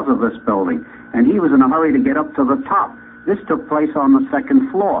floors of this building, and he was in a hurry to get up to the top. This took place on the 2nd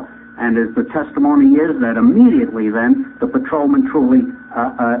floor. And as the testimony is, that immediately then the patrolman Truly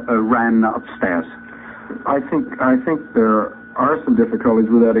ran upstairs. I think there are some difficulties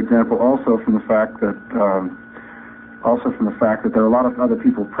with that example, also from the fact that there are a lot of other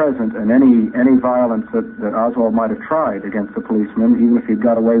people present, and any violence that Oswald might have tried against the policeman, even if he'd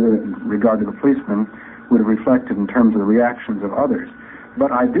got away with it in regard to the policeman, would have reflected in terms of the reactions of others.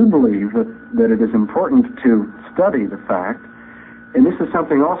 But I do believe that it is important to study the fact. And this is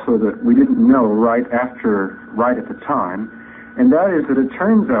something also that we didn't know right at the time, and that is that it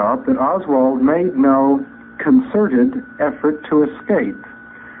turns out that Oswald made no concerted effort to escape.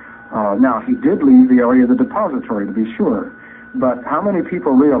 Now, he did leave the area of the depository, to be sure, but how many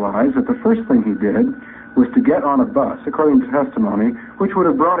people realize that the first thing he did was to get on a bus, according to testimony, which would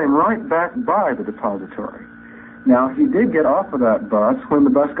have brought him right back by the depository. Now, he did get off of that bus when the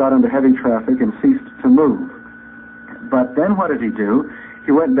bus got into heavy traffic and ceased to move. But then what did he do?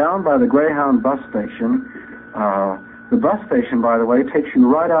 He went down by the Greyhound bus station. The bus station, by the way, takes you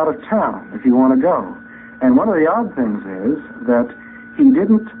right out of town if you want to go. And one of the odd things is that he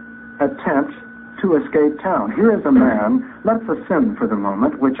didn't attempt to escape town. Here is a man, let's assume for the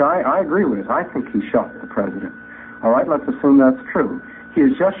moment, which I agree with. I think he shot the president. All right, let's assume that's true. He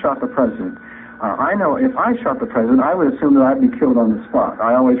has just shot the president. I know if I shot the president, I would assume that I'd be killed on the spot.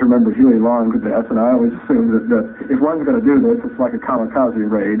 I always remember Huey Long's death, and I always assumed that if one's going to do this, it's like a kamikaze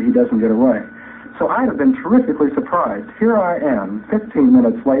raid. He doesn't get away. So I'd have been terrifically surprised. Here I am, 15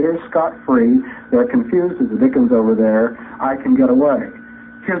 minutes later, scot-free. They're confused as the dickens over there. I can get away.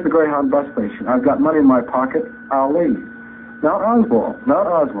 Here's the Greyhound bus station. I've got money in my pocket. I'll leave. Not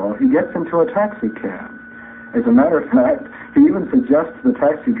Oswald. He gets into a taxi cab. As a matter of fact, he even suggests to the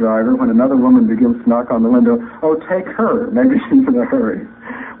taxi driver when another woman begins to knock on the window, "Oh, take her. Maybe she's in a hurry."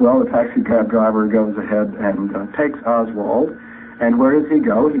 Well, the taxi cab driver goes ahead and takes Oswald. And where does he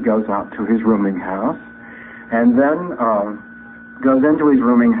go? He goes out to his rooming house, and then goes into his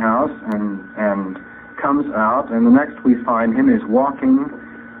rooming house and comes out. And the next we find him is walking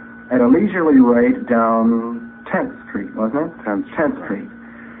at a leisurely rate down 10th Street, wasn't it? 10th Street.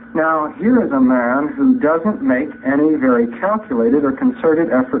 Now, here is a man who doesn't make any very calculated or concerted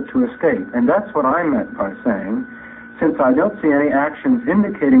effort to escape. And that's what I meant by saying, since I don't see any actions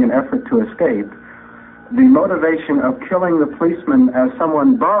indicating an effort to escape, the motivation of killing the policeman as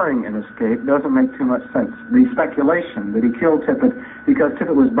someone barring an escape doesn't make too much sense. The speculation that he killed Tippett because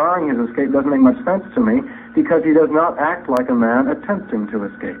Tippett was barring his escape doesn't make much sense to me, because he does not act like a man attempting to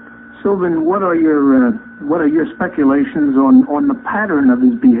escape. Sylvan, what are your speculations on the pattern of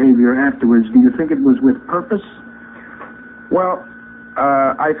his behavior afterwards? Do you think it was with purpose? Well,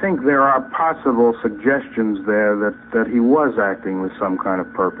 I think there are possible suggestions there that he was acting with some kind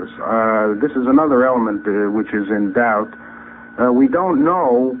of purpose. This is another element which is in doubt. We don't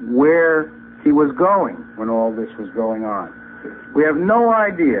know where he was going when all this was going on. We have no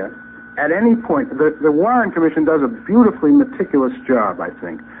idea at any point. The Warren Commission does a beautifully meticulous job, I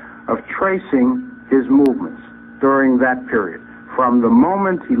think, of tracing his movements during that period, from the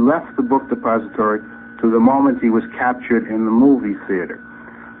moment he left the book depository to the moment he was captured in the movie theater.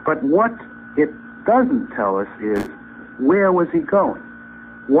 But what it doesn't tell us is, where was he going?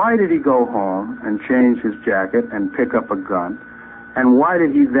 Why did he go home and change his jacket and pick up a gun? And why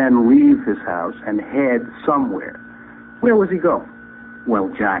did he then leave his house and head somewhere? Where was he going? Well,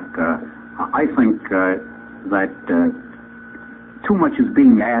 Jack, I think that too much is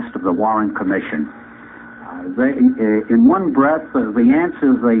being asked of the Warren Commission. In one breath, the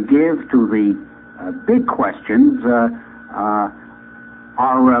answers they give to the big questions are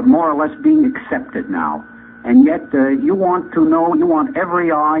more or less being accepted now. And yet you want to know, you want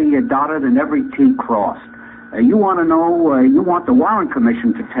every I dotted and every T crossed. You want to know, you want the Warren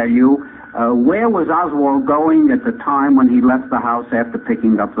Commission to tell you where was Oswald going at the time when he left the house after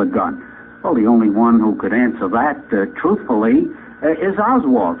picking up the gun. Well, the only one who could answer that truthfully is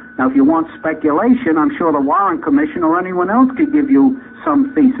Oswald. Now, if you want speculation, I'm sure the Warren Commission or anyone else could give you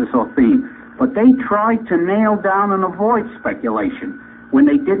some thesis or theme. But they tried to nail down and avoid speculation. When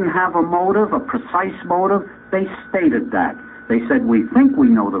they didn't have a motive, a precise motive, they stated that. They said, we think we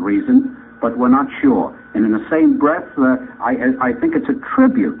know the reason, but we're not sure. And in the same breath, I think it's a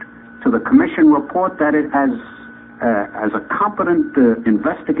tribute to the Commission report that it has, as a competent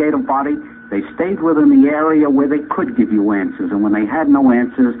investigative body, they stayed within the area where they could give you answers, and when they had no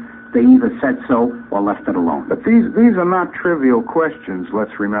answers, they either said so or left it alone. But these are not trivial questions,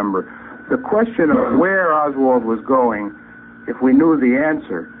 let's remember. The question of where Oswald was going, if we knew the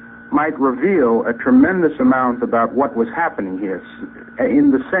answer, might reveal a tremendous amount about what was happening here,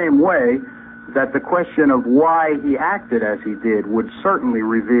 in the same way that the question of why he acted as he did would certainly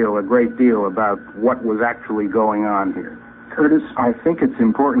reveal a great deal about what was actually going on here. Curtis, I think it's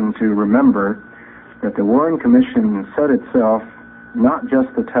important to remember that the Warren Commission set itself not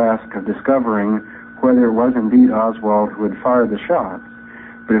just the task of discovering whether it was indeed Oswald who had fired the shots,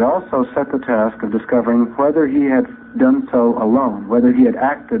 but it also set the task of discovering whether he had done so alone, whether he had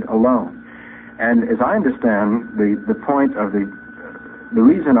acted alone. And as I understand, the point of the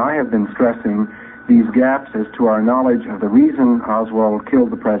reason I have been stressing these gaps as to our knowledge of the reason Oswald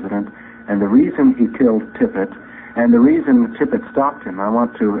killed the president and the reason he killed Tippett and the reason Tippett stopped him, I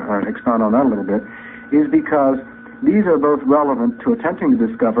want to expound on that a little bit, is because these are both relevant to attempting to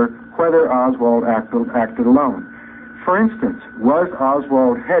discover whether Oswald acted alone. For instance, was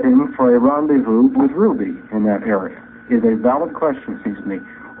Oswald heading for a rendezvous with Ruby in that area? Is a valid question, it seems to me.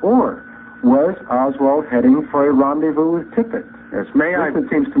 Or was Oswald heading for a rendezvous with Tippett? Yes, it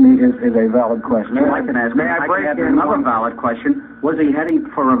seems to me is a valid question. I can ask another valid question. Was he heading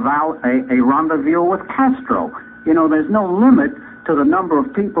for a rendezvous with Castro? You know, there's no limit to the number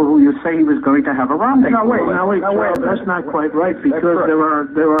of people who you say he was going to have a rendezvous. Now wait, that's not quite right, because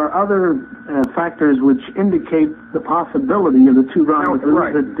there are other factors which indicate the possibility of the two rendezvous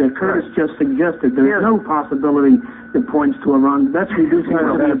that Curtis just suggested. There is no possibility that points to a rendezvous. That's reducing it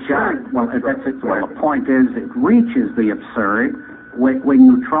to the absurd. Well, the point is, it reaches the absurd when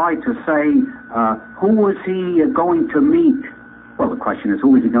you try to say, who was he going to meet? Well, the question is,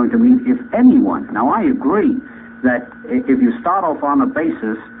 who is he going to meet, if anyone? Now, I agree that if you start off on the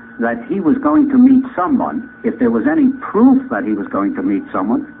basis that he was going to meet someone, if there was any proof that he was going to meet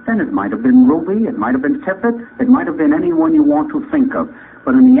someone, then it might have been Ruby, it might have been Tippett, it might have been anyone you want to think of.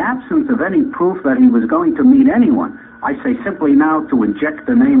 But in the absence of any proof that he was going to meet anyone, I say simply now to inject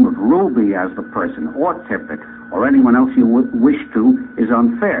the name of Ruby as the person, or Tippett, or anyone else you wish to, is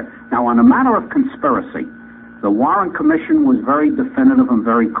unfair. Now, on a matter of conspiracy, the Warren Commission was very definitive and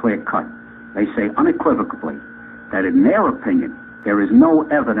very clear-cut. They say unequivocally that in their opinion, there is no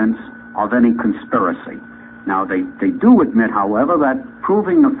evidence of any conspiracy. Now, they do admit, however, that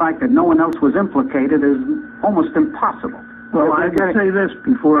proving the fact that no one else was implicated is almost impossible. Well, I can say this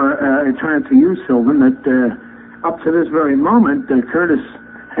before I turn it to you, Sylvan, that up to this very moment, Curtis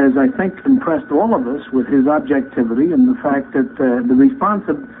has, I think, impressed all of us with his objectivity and the fact that the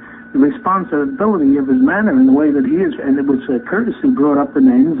responsibility of his manner and the way that he is, and it was Curtis who brought up the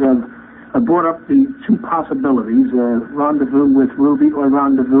names of brought up the two possibilities, rendezvous with Ruby or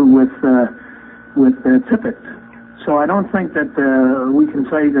rendezvous with Tippett. So I don't think that we can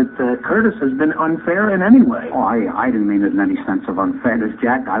say that Curtis has been unfair in any way. Oh, I didn't mean it in any sense of unfairness,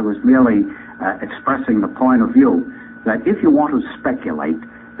 Jack. I was merely expressing the point of view that if you want to speculate,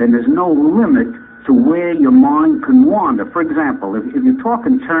 then there's no limit to where your mind can wander. For example, if you talk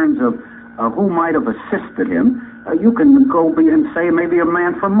in terms of who might have assisted him, you can go and say maybe a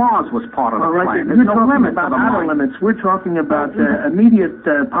man from Mars was part of the plan. There's no limit to the outer limits. We're talking about immediate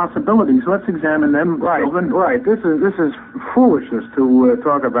possibilities. Let's examine them. Right, Sylvan. right. This is foolishness to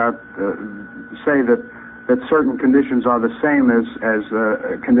talk about, say that certain conditions are the same as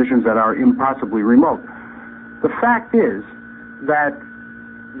conditions that are impossibly remote. The fact is that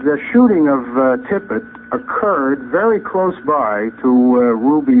the shooting of Tippett occurred very close by to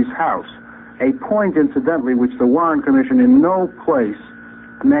Ruby's house. A point, incidentally, which the Warren Commission in no place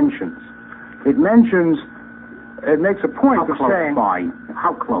mentions. It makes a point of saying...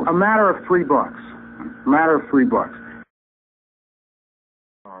 How close? A matter of $3. A matter of $3.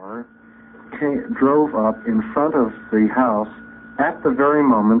 Drove up in front of the house at the very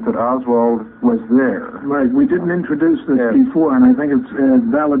moment that Oswald was there. Right. We didn't introduce this before, and I think it's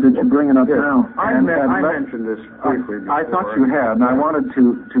valid that you bring it up now. I mentioned this briefly before. I thought you had, and I wanted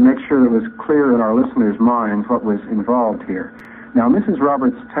to make sure that it was clear in our listeners' minds what was involved here. Now, Mrs.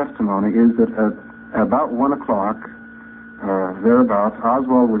 Roberts' testimony is that at about 1 o'clock, thereabouts,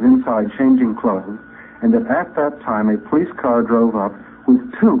 Oswald was inside changing clothes, and that at that time a police car drove up with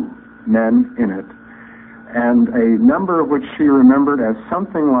 2 men in it, and a number which she remembered as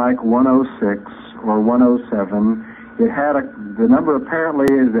something like 106 or 107. It had the number apparently,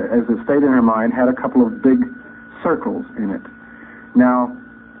 as it stayed in her mind, had a couple of big circles in it. Now,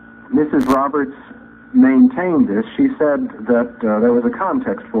 Mrs. Roberts maintained this. She said that there was a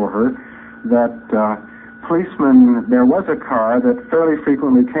context for her, that there was a car that fairly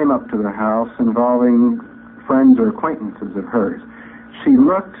frequently came up to the house involving friends or acquaintances of hers. She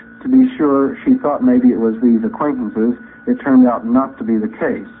looked to be sure. She thought maybe it was these acquaintances. It turned out not to be the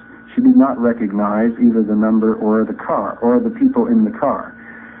case. She did not recognize either the number or the car or the people in the car.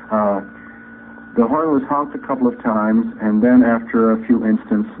 The horn was honked a couple of times, and then after a few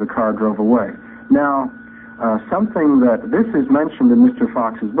instants, the car drove away. Now, something that this is mentioned in Mr.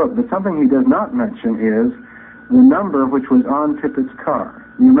 Fox's book, but something he does not mention is the number which was on Tippett's car.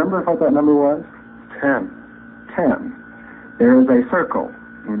 You remember what that number was? 10. 10. There is a circle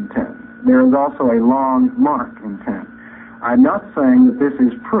in 10. There is also a long mark in 10. I'm not saying that this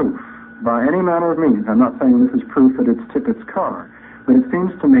is proof by any manner of means. I'm not saying this is proof that it's Tippett's car. But it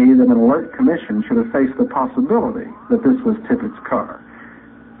seems to me that an alert commission should have faced the possibility that this was Tippett's car.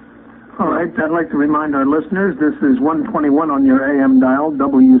 All right, I'd like to remind our listeners, this is 121 on your AM dial,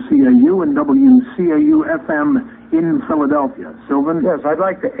 WCAU and WCAU-FM in Philadelphia. Sylvan? Yes, I'd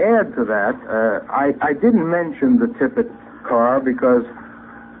like to add to that. I didn't mention the Tippett car because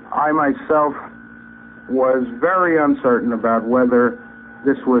I myself was very uncertain about whether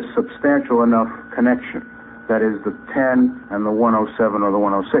this was substantial enough connection. That is the 10 and the 107 or the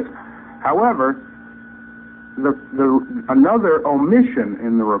 106. However, another omission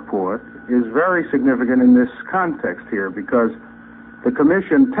in the report is very significant in this context here, because the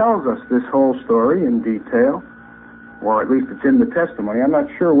commission tells us this whole story in detail, or at least it's in the testimony. I'm not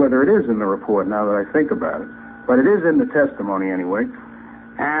sure whether it is in the report now that I think about it, but it is in the testimony anyway.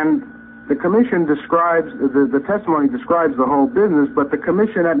 And the commission describes, the testimony describes the whole business, but the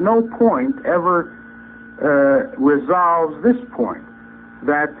commission at no point ever resolves this point,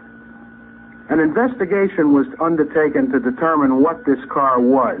 that an investigation was undertaken to determine what this car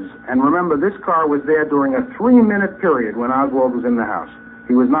was. And remember, this car was there during a 3-minute period when Oswald was in the house.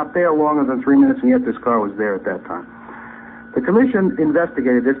 He was not there longer than 3 minutes, and yet this car was there at that time. The commission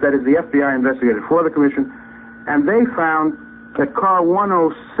investigated this, that is, the FBI investigated for the commission, and they found that car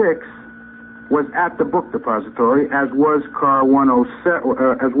 106 was at the book depository, as was car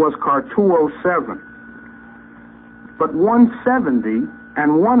 107, as was car 207. But 170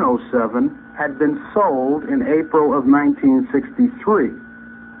 and 107 had been sold in April of 1963.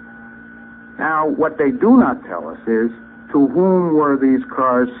 Now, what they do not tell us is to whom were these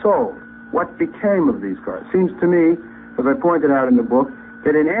cars sold? What became of these cars? Seems to me, as I pointed out in the book,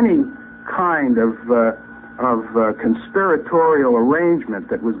 that in any kind of conspiratorial arrangement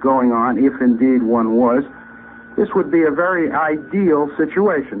that was going on, if indeed one was, this would be a very ideal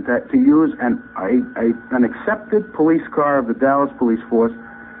situation to use an accepted police car of the Dallas Police Force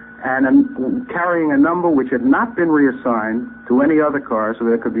and carrying a number which had not been reassigned to any other car, so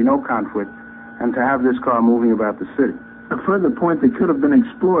there could be no conflict, and to have this car moving about the city. A further point that could have been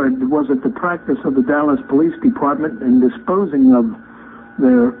explored was that the practice of the Dallas Police Department in disposing of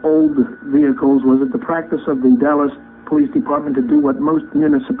their old vehicles, was it the practice of the Dallas Police Department to do what most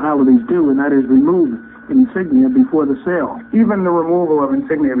municipalities do, and that is remove insignia before the sale. Even the removal of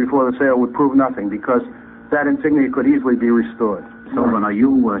insignia before the sale would prove nothing, because that insignia could easily be restored. Sylvan, are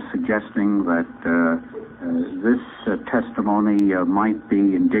you suggesting that this testimony might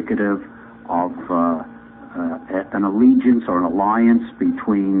be indicative of an allegiance or an alliance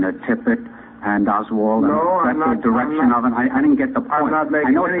between Tippit and Oswald? No, and that's the direction of it. I didn't get the point. I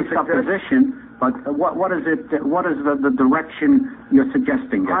know it's a supposition, but what is it? What is the direction you're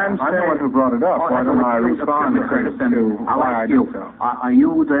suggesting? I'm the one who brought it up. Why don't I respond to why I do so? Are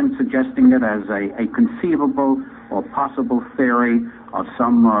you then suggesting it as a conceivable or possible theory of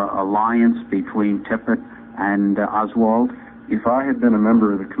some alliance between Tippit and Oswald? If I had been a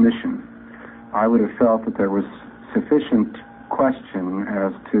member of the commission, I would have felt that there was sufficient question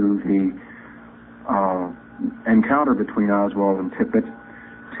as to the encounter between Oswald and Tippit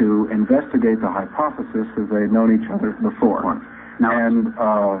to investigate the hypothesis that they had known each other before. Now, and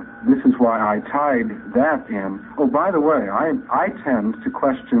this is why I tied that in. Oh, by the way, I tend to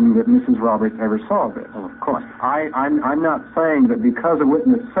question that Mrs. Roberts ever saw this. well, of course. I'm not saying that because a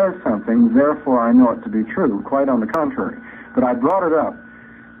witness says something, therefore I know it to be true. Quite on the contrary. But I brought it up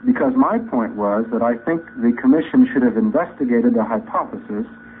because my point was that I think the commission should have investigated the hypothesis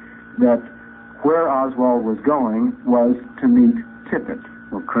that where Oswald was going was to meet Tippit.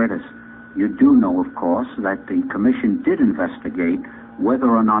 Well, Curtis, you do know, of course, that the commission did investigate whether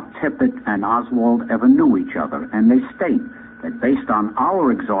or not Tippit and Oswald ever knew each other, and they state that based on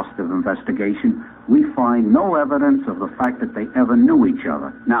our exhaustive investigation, we find no evidence of the fact that they ever knew each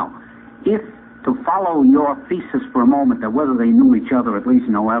other. Now, if to follow your thesis for a moment that whether they knew each other, at least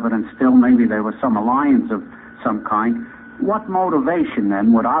no evidence, still maybe there was some alliance of some kind, what motivation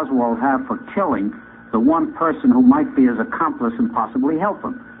then would Oswald have for killing the one person who might be his accomplice and possibly help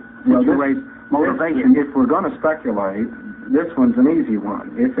him? Well, motivation. If we're going to speculate, this one's an easy one.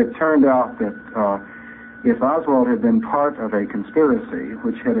 If it turned out that if Oswald had been part of a conspiracy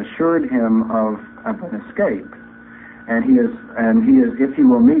which had assured him of an escape, and he is, if he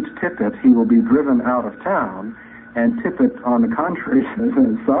will meet Tippit, he will be driven out of town, and Tippit, on the contrary, says,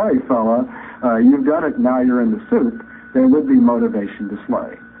 "Sorry, fella, you've done it. Now you're in the soup." There would be motivation to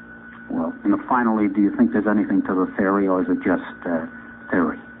slay. Well, and finally, do you think there's anything to the theory, or is it just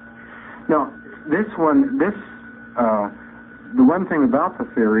theory? No, the one thing about the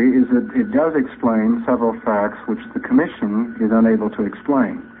theory is that it does explain several facts which the commission is unable to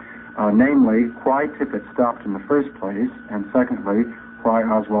explain. Namely, why Tippit stopped in the first place, and secondly, why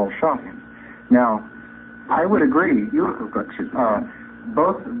Oswald shot him. Now, I would agree,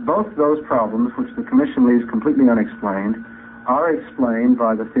 both those problems, which the commission leaves completely unexplained, are explained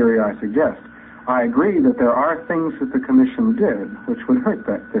by the theory I suggest. I agree that there are things that the commission did which would hurt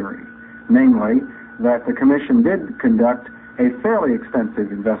that theory. Namely, that the commission did conduct a fairly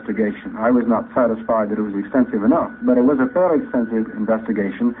extensive investigation. I was not satisfied that it was extensive enough, but it was a fairly extensive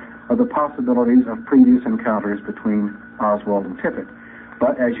investigation of the possibilities of previous encounters between Oswald and Tippit.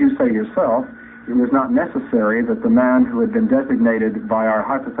 But as you say yourself, it was not necessary that the man who had been designated by our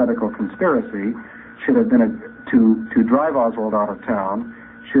hypothetical conspiracy should have been to drive Oswald out of town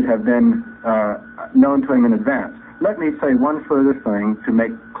should have been known to him in advance. let me say one further thing to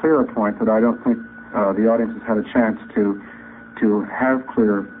make clear a point that I don't think the audience has had a chance to have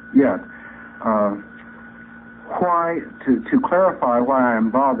clear yet. To clarify why I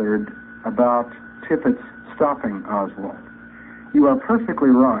am bothered about Tippett's stopping Oswald. You are perfectly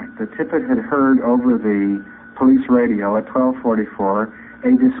right that Tippett had heard over the police radio at 12:44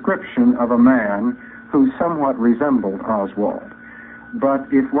 a description of a man who somewhat resembled Oswald. But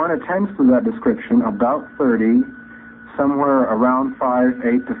if one attends to that description, about 30, somewhere around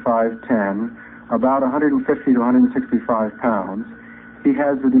 5'8" to 5'10", about 150 to 165 pounds, he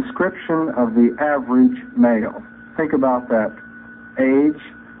has the description of the average male. Think about that age,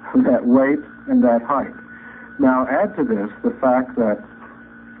 that weight, and that height. Now add to this the fact that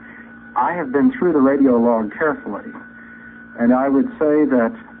I have been through the radio log carefully, and I would say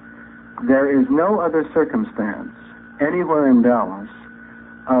that there is no other circumstance anywhere in Dallas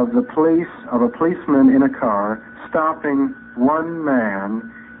of a policeman in a car stopping one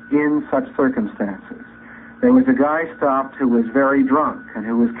man in such circumstances. There was a guy stopped who was very drunk and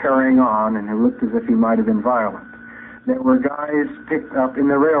who was carrying on and who looked as if he might have been violent. There were guys picked up in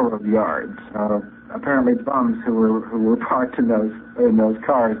the railroad yards, apparently bums who were parked in those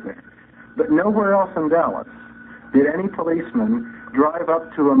cars there. But nowhere else in Dallas did any policeman drive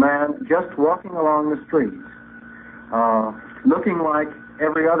up to a man just walking along the street, looking like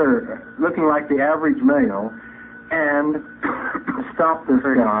the average male, and stop this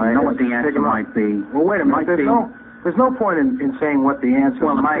guy. You know what the answer might be? Well, wait a minute. There's no point in saying what the answer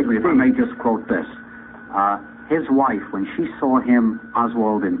might be. If I may just quote this. His wife, when she saw him,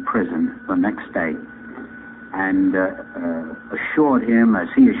 Oswald, in prison the next day, and assured him, as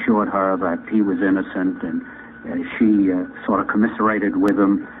he assured her, that he was innocent, and she sort of commiserated with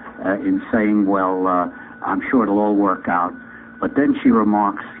him in saying, well, I'm sure it'll all work out. But then she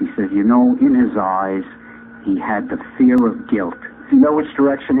remarks, he says, you know, in his eyes, he had the fear of guilt. Do you know which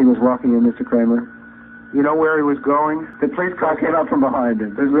direction he was walking in, Mr. Kramer? You know where he was going? The police car came up from behind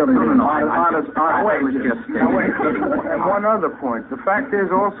him. There's really And one other point. The fact is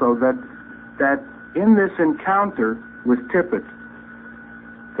also that in this encounter with Tippett,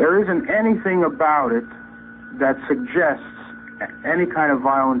 there isn't anything about it that suggests any kind of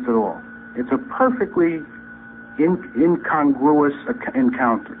violence at all. It's a perfectly incongruous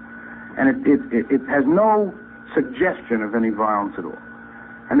encounter. And it has no suggestion of any violence at all.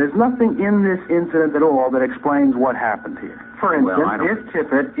 And there's nothing in this incident at all that explains what happened here. For instance,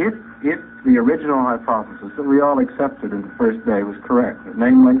 if the original hypothesis that we all accepted in the first day was correct,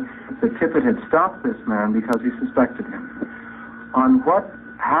 namely that Tippett had stopped this man because he suspected him,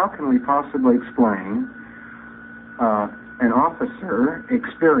 how can we possibly explain an officer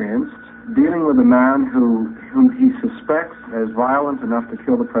experienced dealing with a man whom he suspects as violent enough to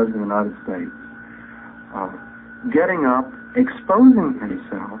kill the President of the United States, getting up, exposing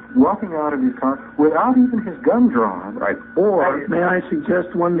himself, walking out of his car without even his gun drawn? Right. Or may I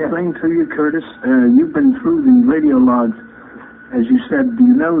suggest one thing to you, Curtis? You've been through the radio logs, as you said. Do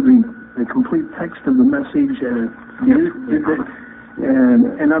you know the complete text of the message?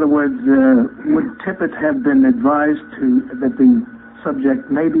 In other words, would Tippett have been advised that the subject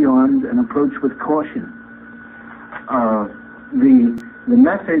may be armed and approach with caution? The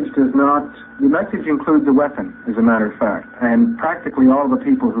message does not. The message includes a weapon, as a matter of fact, and practically all the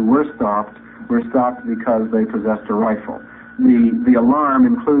people who were stopped because they possessed a rifle. The alarm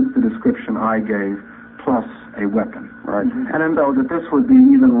includes the description I gave, plus a weapon. Right. And so that this would be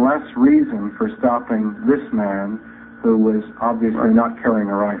even less reason for stopping this man, who was obviously not carrying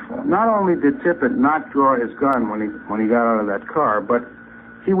a rifle. Not only did Tippett not draw his gun when he got out of that car, but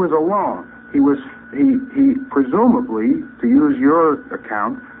he was alone. He presumably, to use your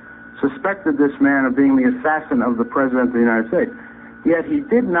account, suspected this man of being the assassin of the President of the United States. Yet he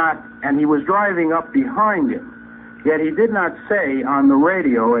did not, and he was driving up behind him, yet he did not say on the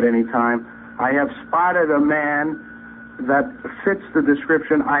radio at any time, I have spotted a man that fits the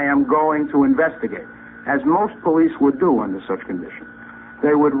description, I am going to investigate, as most police would do under such conditions.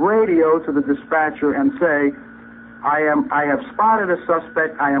 They would radio to the dispatcher and say, I have spotted a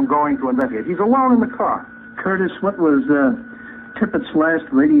suspect, I am going to investigate. He's alone in the car. Curtis, what was Tippett's last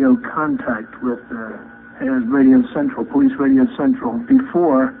radio contact with Radio Central, Police Radio Central,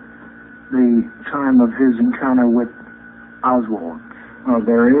 before the time of his encounter with Oswald?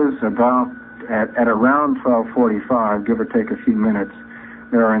 There is about, at around 12:45, give or take a few minutes,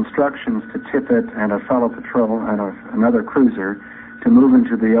 there are instructions to Tippett and a fellow patrol and another cruiser to move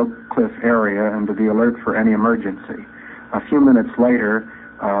into the Oak Cliff area and to be alert for any emergency. A few minutes later,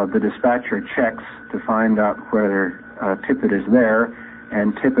 the dispatcher checks to find out whether Tippett is there,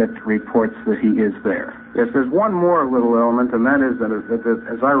 and Tippett reports that he is there. Yes, there's one more little element, and that is that,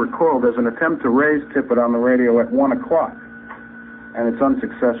 as I recall, there's an attempt to raise Tippett on the radio at 1 o'clock, and it's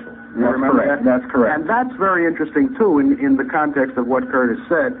unsuccessful. You remember that? That's correct. And that's very interesting, too, in the context of what Curtis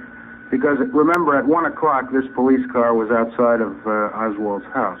said, because, remember, at 1 o'clock, this police car was outside of Oswald's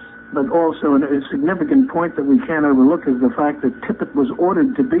house. But also, a significant point that we can't overlook is the fact that Tippett was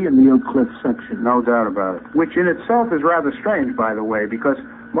ordered to be in the Oak Cliff section. No doubt about it. Which in itself is rather strange, by the way, because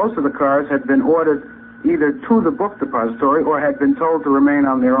most of the cars had been ordered either to the book depository or had been told to remain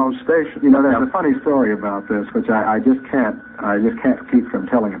on their own station. You know, there's a funny story about this, which I just can't keep from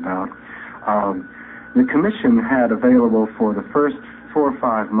telling about. The commission had available for the first 4 or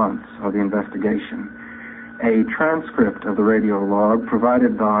 5 months of the investigation a transcript of the radio log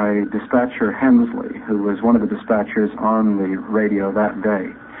provided by dispatcher Hensley, who was one of the dispatchers on the radio that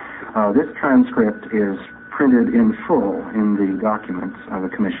day. This transcript is printed in full in the documents of the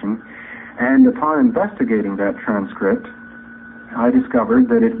commission, and upon investigating that transcript, I discovered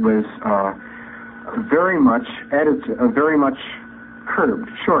that it was very much edited, very much curbed,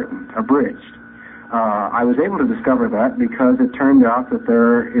 shortened, abridged. I was able to discover that because it turned out that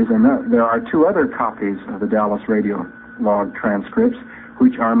there are 2 other copies of the Dallas radio log transcripts,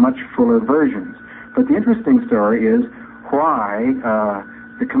 which are much fuller versions. But the interesting story is why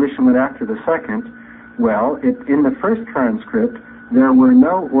the commission went after the second. Well, in the first transcript, there were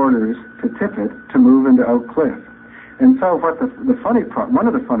no orders to Tippett to move into Oak Cliff. And so what one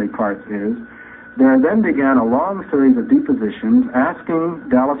of the funny parts is, there then began a long series of depositions asking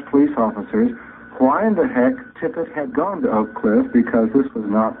Dallas police officers why in the heck Tippett had gone to Oak Cliff, because this was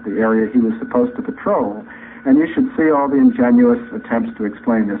not the area he was supposed to patrol. And you should see all the ingenuous attempts to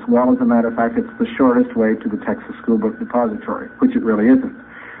explain this. Well, as a matter of fact, it's the shortest way to the Texas School Book Depository, which it really isn't.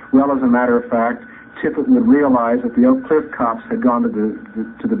 Well, as a matter of fact, Tippett would realize that the Oak Cliff cops had gone to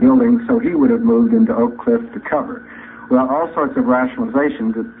the building, so he would have moved into Oak Cliff to cover. Well, all sorts of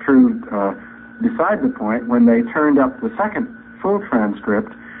rationalizations that proved beside the point when they turned up the second full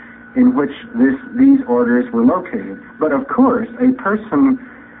transcript in which these orders were located. But of course, a person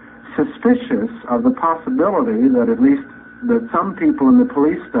suspicious of the possibility that at least that some people in the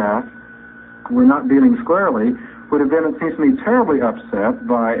police staff were not dealing squarely would have been, it seems to me, terribly upset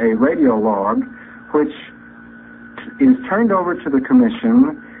by a radio log which is turned over to the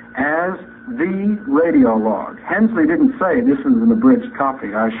commission as the radio log. Hensley didn't say this is an abridged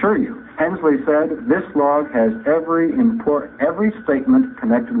copy, I assure you. Hensley said this log has every statement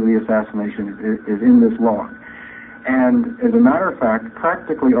connected with the assassination is in this log. And as a matter of fact,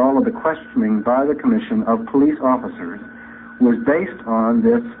 practically all of the questioning by the commission of police officers was based on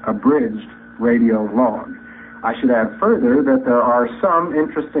this abridged radio log. I should add further that there are some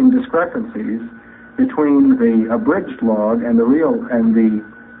interesting discrepancies between the abridged log and the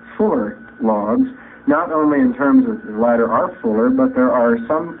fuller logs. Not only in terms of the latter are fuller, but there are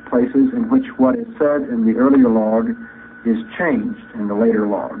some places in which what is said in the earlier log is changed in the later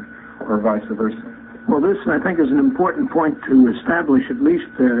log, or vice versa. Well, this, I think, is an important point to establish, at least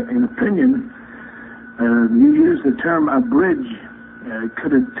in opinion. You use the term abridge.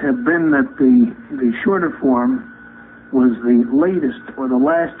 Could it have been that the shorter form was the latest or the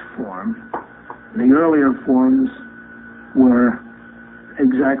last form? The earlier forms were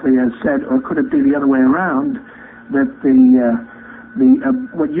exactly as said, or could it be the other way around, that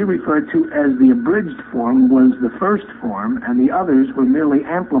what you referred to as the abridged form was the first form, and the others were merely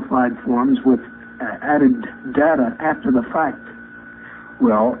amplified forms with added data after the fact?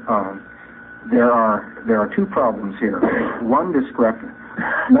 Well, there are 2 problems here. One discrepancy.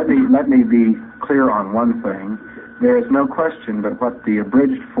 Let me be clear on one thing. There is no question but what the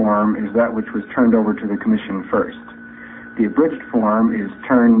abridged form is that which was turned over to the commission first. The abridged form is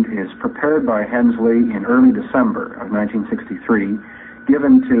prepared by Hensley in early December of 1963,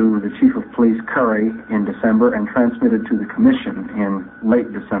 given to the Chief of Police Curry in December, and transmitted to the commission in late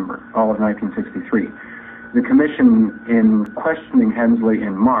December, all of 1963. The commission, in questioning Hensley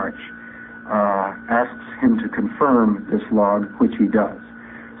in March, asks him to confirm this log, which he does.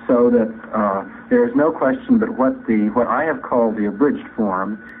 So that there is no question but what I have called the abridged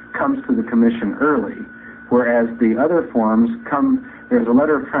form comes to the commission early, whereas the other forms come, there's a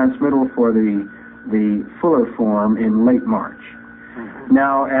letter of transmittal for the fuller form in late March. Mm-hmm.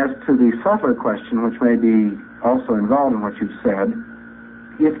 Now, as to the subtler question, which may be also involved in what you've said,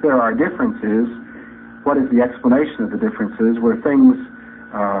 if there are differences, what is the explanation of the differences? Were things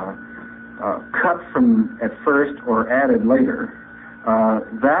cut from at first or added later?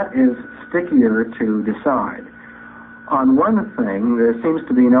 That is stickier to decide. On one thing, there seems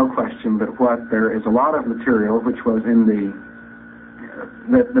to be no question but there is a lot of material which was in the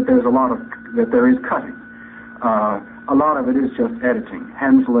that there is cutting. A lot of it is just editing.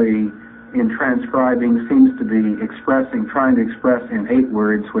 Hensley, in transcribing, seems to be trying to express in 8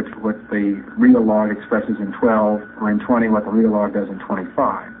 words what the real log expresses in 12, or in 20 what the real log does in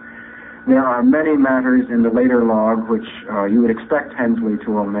 25. There are many matters in the later log which you would expect Hensley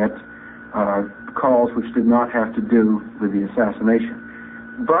to omit, calls which did not have to do with the assassination.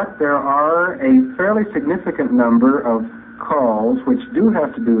 But there are a fairly significant number of calls which do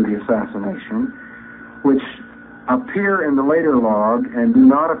have to do with the assassination, which appear in the later log and do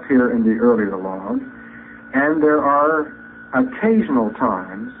not appear in the earlier log. And there are occasional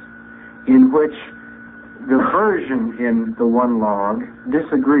times in which the version in the one log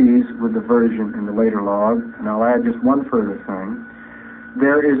disagrees with the version in the later log. And I'll add just one further thing.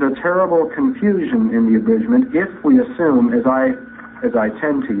 There is a terrible confusion in the abridgment if we assume, as I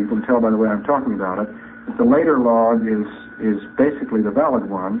tend to, you can tell by the way I'm talking about it, that the later log is basically the valid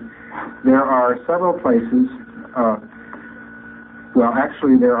one. There are several places, well,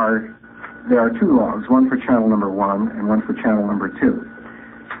 actually there are 2 logs, one for channel number 1 and one for channel number 2.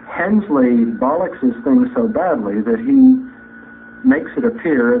 Hensley bollocks his thing so badly that he makes it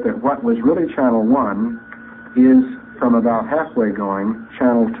appear that what was really channel 1 is from about halfway going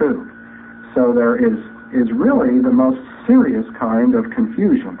channel 2. So there is really the most serious kind of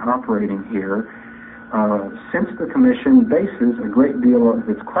confusion operating here, since the Commission bases a great deal of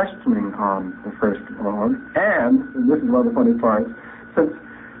its questioning on the first log, and this is one of the funny parts, since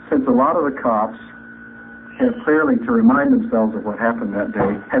a lot of the cops have clearly, to remind themselves of what happened that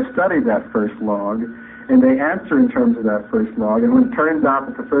day, have studied that first log, and they answer in terms of that first log, and when it turns out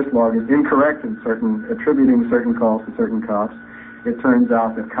that the first log is incorrect in attributing certain calls to certain cops, it turns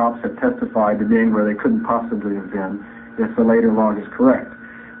out that cops have testified to being where they couldn't possibly have been if the later log is correct.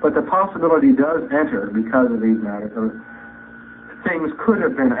 But the possibility does enter because of these matters. Things could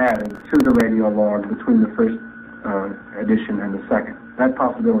have been added to the radio log between the first edition and the second. That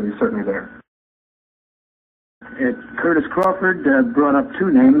possibility is certainly there. Curtis Crawford brought up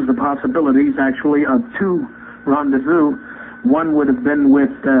 2 names, the possibilities actually of 2 rendezvous. One would have been with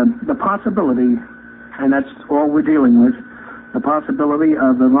the possibility, and that's all we're dealing with, the possibility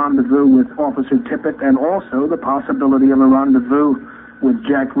of a rendezvous with Officer Tippett, and also the possibility of a rendezvous with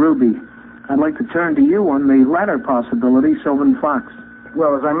Jack Ruby. I'd like to turn to you on the latter possibility, Sylvan Fox.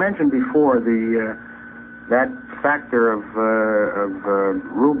 Well, as I mentioned before, that factor of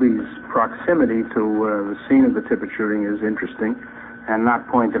Ruby's proximity to the scene of the Tippett shooting is interesting and not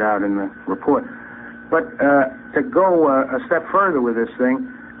pointed out in the report. But to go a step further with this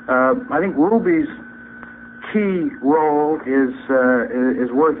thing, I think Ruby's key role is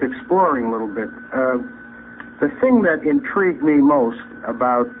worth exploring a little bit. The thing that intrigued me most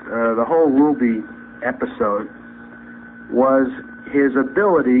about the whole Ruby episode was his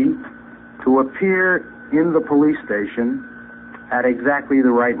ability to appear in the police station at exactly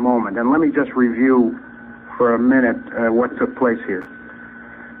the right moment. And let me just review for a minute what took place here.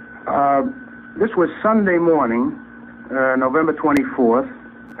 This was Sunday morning, November 24th.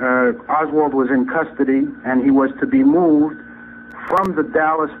 Oswald was in custody, and he was to be moved from the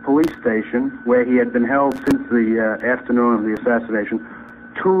Dallas police station, where he had been held since the afternoon of the assassination,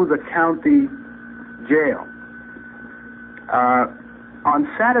 to the county jail. On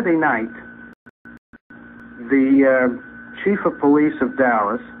Saturday night, the chief of police of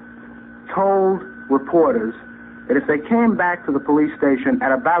Dallas told reporters that if they came back to the police station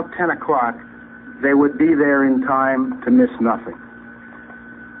at about 10 o'clock, they would be there in time to miss nothing,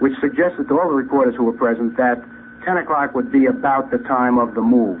 which suggested to all the reporters who were present that 10 o'clock would be about the time of the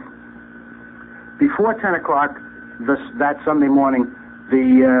move. Before 10 o'clock that Sunday morning,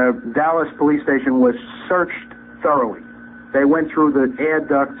 the Dallas police station was searched thoroughly. They went through the air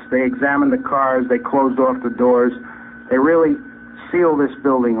ducts, they examined the cars, they closed off the doors. They really sealed this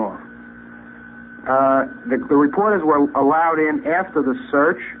building off. The reporters were allowed in after the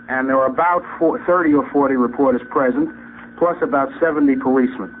search, and there were about 30 or 40 reporters present, plus about 70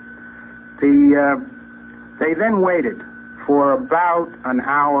 policemen. They then waited for about an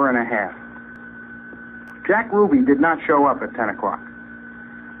hour and a half. Jack Ruby did not show up at 10 o'clock.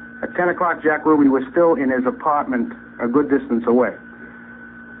 At 10 o'clock, Jack Ruby was still in his apartment a good distance away.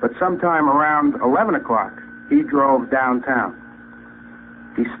 But sometime around 11 o'clock, he drove downtown.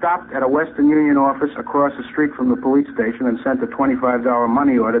 He stopped at a Western Union office across the street from the police station and sent a $25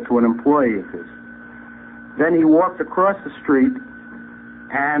 money order to an employee of his. Then he walked across the street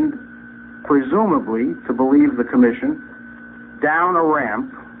and, presumably, to believe the commission, down a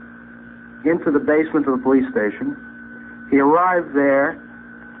ramp into the basement of the police station. He arrived there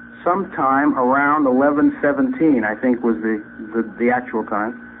sometime around 11:17, I think was the actual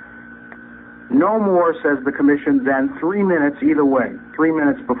time. No more, says the commission, than 3 minutes either way, 3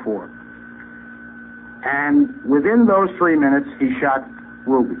 minutes before. And within those 3 minutes, he shot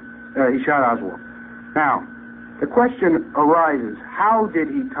Oswald. Now, the question arises, how did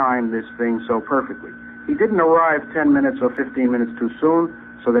he time this thing so perfectly? He didn't arrive 10 minutes or 15 minutes too soon,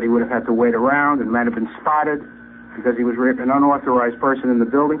 so that he would have had to wait around and might have been spotted because he was an unauthorized person in the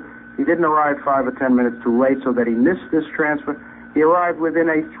building. He didn't arrive 5 or 10 minutes too late so that he missed this transfer. He arrived within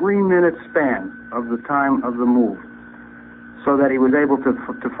a 3-minute span of the time of the move, so that he was able to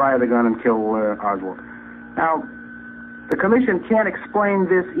fire the gun and kill Oswald. Now, the commission can't explain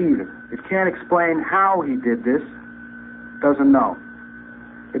this either. It can't explain how he did this. Doesn't know.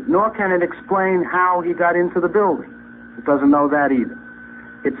 Nor can it explain how he got into the building. It doesn't know that either.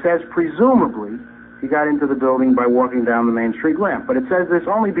 It says presumably he got into the building by walking down the Main Street ramp, but it says this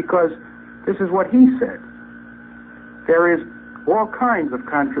only because this is what he said. There is all kinds of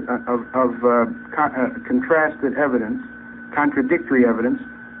contrasted evidence, contradictory evidence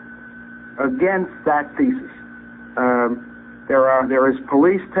against that thesis. There is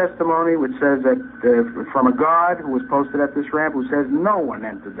police testimony which says that from a guard who was posted at this ramp who says no one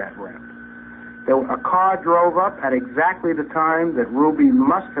entered that ramp. A car drove up at exactly the time that Ruby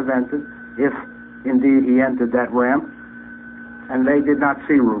must have entered, if indeed he entered that ramp, and they did not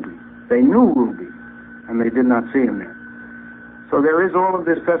see Ruby. They knew Ruby, and they did not see him there. So there is all of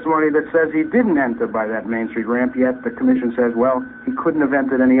this testimony that says he didn't enter by that Main Street ramp, yet the commission says, well, he couldn't have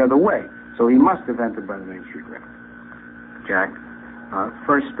entered any other way, so he must have entered by the Main Street ramp. Jack,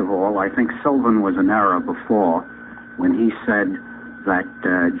 first of all, I think Sylvan was in error before when he said that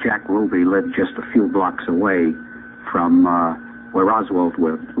Jack Ruby lived just a few blocks away from where Oswald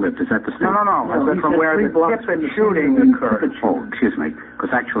lived. Is that the statement? No. That's from where the Tippett shooting occurred. Oh, excuse me.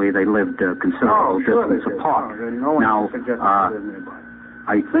 Because actually they lived considerable distance apart. Now,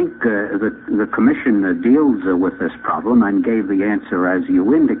 I think the commission deals with this problem and gave the answer as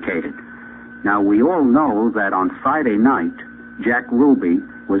you indicated. Now, we all know that on Friday night, Jack Ruby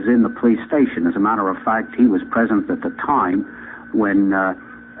was in the police station. As a matter of fact, he was present at the time when a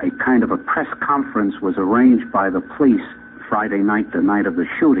kind of a press conference was arranged by the police Friday night, the night of the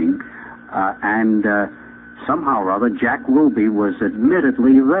shooting, and somehow or other, Jack Ruby was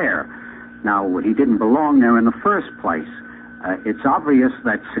admittedly there. Now, he didn't belong there in the first place. It's obvious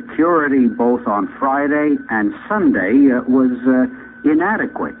that security both on Friday and Sunday was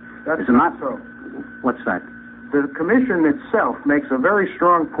inadequate. That's not so. What's that? The commission itself makes a very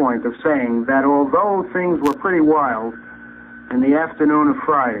strong point of saying that although things were pretty wild in the afternoon of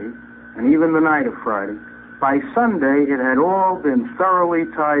Friday, and even the night of Friday, by Sunday it had all been thoroughly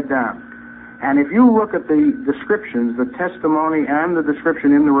tied down. And if you look at the descriptions, the testimony and the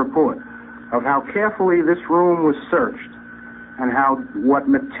description in the report of how carefully this room was searched and what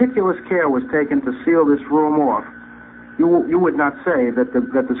meticulous care was taken to seal this room off, you would not say that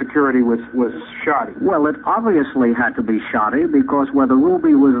the security was shoddy. Well, it obviously had to be shoddy because whether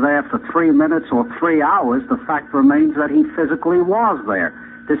Ruby was there for 3 minutes or 3 hours, the fact remains that he physically was there.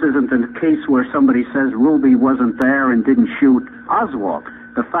 This isn't a case where somebody says Ruby wasn't there and didn't shoot Oswald.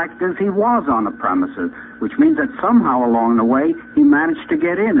 The fact is he was on the premises, which means that somehow along the way he managed to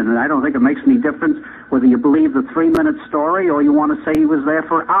get in. And I don't think it makes any difference whether you believe the 3-minute story or you want to say he was there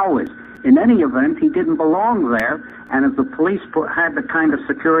for hours. In any event, he didn't belong there, and if the police had the kind of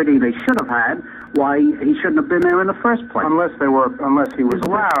security they should have had, why, he shouldn't have been there in the first place. Unless he was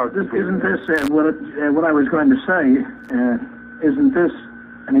allowed. Isn't this what I was going to say? Isn't this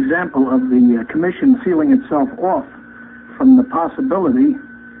an example of the commission sealing itself off from the possibility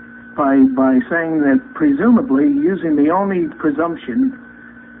by saying that presumably using the only presumption,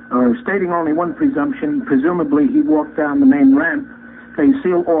 or stating only one presumption, presumably he walked down the main ramp, they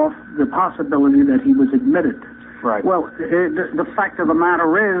seal off the possibility that he was admitted. Right. Well, the fact of the matter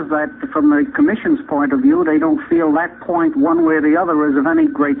is that from the commission's point of view, they don't feel that point one way or the other is of any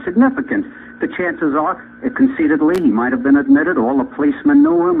great significance. The chances are, conceitedly, he might have been admitted. All the policemen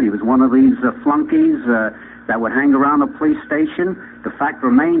knew him. He was one of these flunkies that would hang around the police station. The fact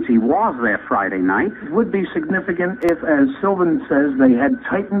remains he was there Friday night. It would be significant if, as Sylvan says, they had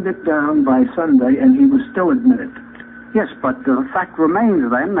tightened it down by Sunday and he was still admitted. Yes, but the fact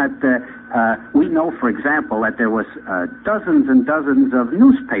remains then that we know, for example, that there was dozens and dozens of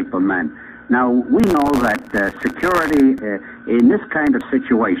newspaper men. Now, we know that security in this kind of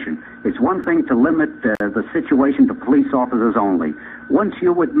situation, it's one thing to limit the situation to police officers only. Once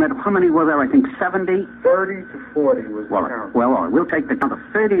you admit, how many were there? I think 70? 30 to 40 was the count. Well, all right. We'll take the count of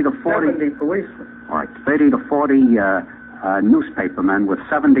 30 to 40. 70 policemen. All right, 30 to 40 newspapermen with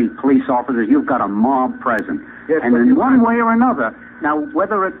 70 police officers. You've got a mob present. Yes, and in one way or another, now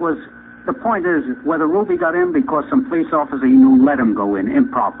whether it was, the point is whether Ruby got in because some police officer he knew let him go in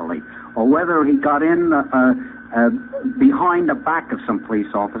improperly, or whether he got in behind the back of some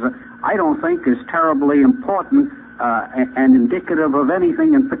police officer, I don't think is terribly important and indicative of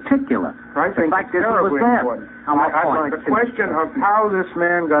anything in particular. I think it's terribly important. The question of how this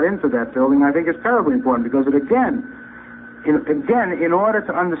man got into that building, I think, is terribly important because it again, in order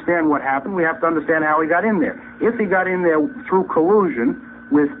to understand what happened, we have to understand how he got in there. If he got in there through collusion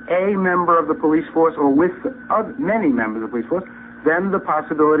with a member of the police force or with many members of the police force, then the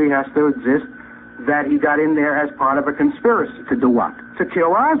possibility has to exist that he got in there as part of a conspiracy. To do what? To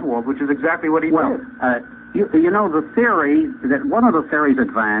kill Oswald, which is exactly what he did. You know, the theory, that one of the theories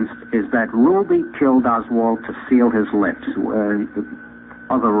advanced is that Ruby killed Oswald to seal his lips.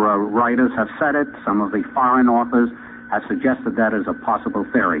 Other writers have said it. Some of the foreign authors have suggested that as a possible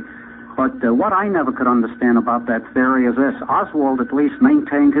theory. But what I never could understand about that theory is this. Oswald at least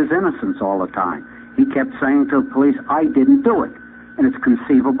maintained his innocence all the time. He kept saying to the police, I didn't do it. And it's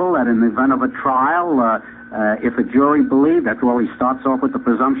conceivable that in the event of a trial, if a jury believed, after all, he starts off with the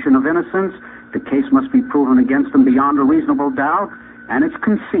presumption of innocence, the case must be proven against him beyond a reasonable doubt, and it's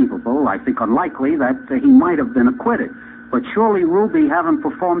conceivable, I think unlikely, that he might have been acquitted. But surely Ruby, having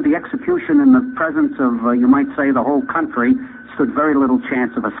performed the execution in the presence of, you might say, the whole country, stood very little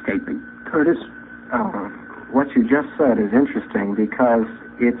chance of escaping. Curtis, what you just said is interesting because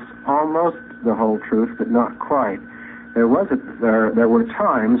it's almost the whole truth, but not quite. There were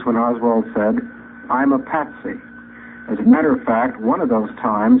times when Oswald said, I'm a patsy. As a matter of fact, one of those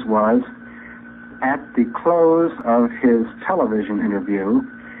times was at the close of his television interview,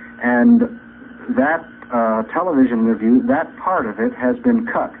 and that television interview, that part of it has been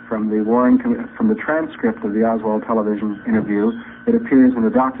cut from the transcript of the Oswald television interview that appears in the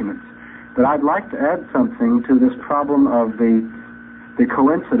documents. But I'd like to add something to this problem of the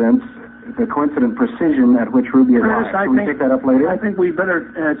coincident precision at which Ruby arrived. Can we take that up later? I think we better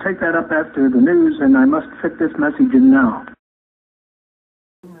take that up after the news, and I must fit this message in now.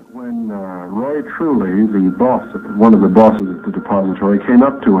 When Roy Truly, one of the bosses at the depository, came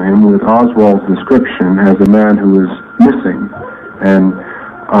up to him with Oswald's description as a man who was missing, and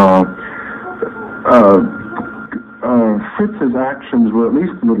Fritz's actions were at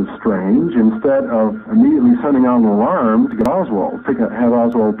least a little strange. Instead of immediately sending out an alarm to get Oswald, have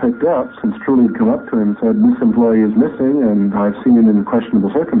Oswald picked up, since Truly had come up to him and said, this employee is missing and I've seen him in questionable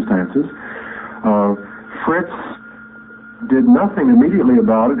circumstances, Fritz did nothing immediately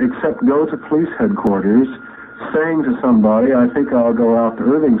about it except go to police headquarters saying to somebody, I think I'll go out to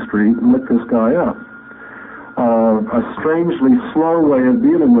Irving Street and look this guy up. A strangely slow way of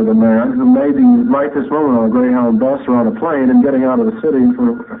dealing with a man who may be right this moment on a Greyhound bus or on a plane and getting out of the city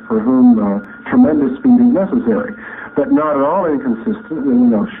for whom tremendous speed is necessary. But not at all inconsistent with the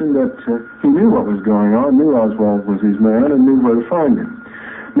notion that he knew what was going on, knew Oswald was his man, and knew where to find him.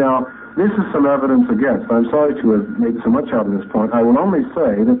 Now, this is some evidence against. I'm sorry to have made so much out of this point. I will only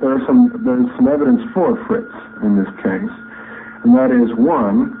say that there's some evidence for Fritz in this case, and that is,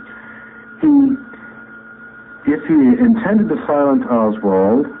 one, if he intended to silence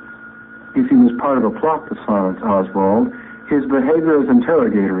Oswald, if he was part of a plot to silence Oswald, his behavior as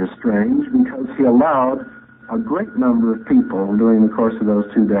interrogator is strange because he allowed a great number of people during the course of those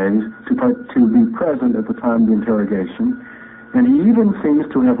 2 days to be present at the time of the interrogation, and he even seems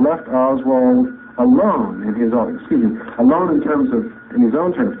to have left Oswald alone in his own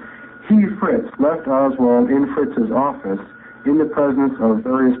terms. He, Fritz, left Oswald in Fritz's office in the presence of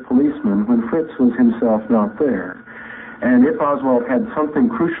various policemen when Fritz was himself not there. And if Oswald had something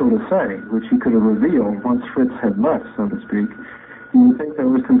crucial to say, which he could have revealed once Fritz had left, so to speak, you would think there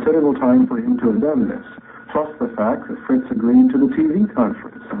was considerable time for him to have done this. Plus the fact that Fritz agreed to the TV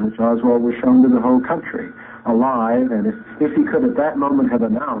conference in which Oswald was shown to the whole country, alive, and if he could at that moment have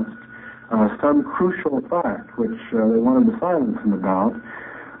announced some crucial fact which they wanted to silence him about.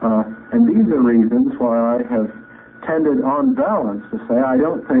 And these are reasons why I have tended on balance to say I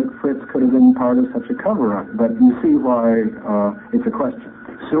don't think Fritz could have been part of such a cover-up, but you see why it's a question.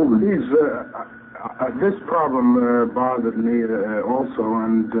 Sylvan, this problem bothered me also,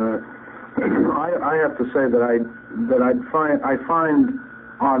 and I have to say that I find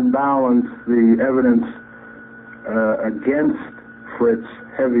on balance the evidence against Fritz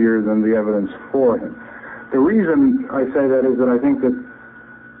heavier than the evidence for him. The reason I say that is that I think that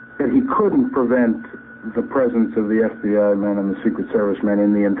he couldn't prevent the presence of the FBI men and the Secret Service men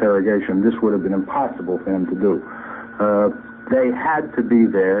in the interrogation. This would have been impossible for him to do. They had to be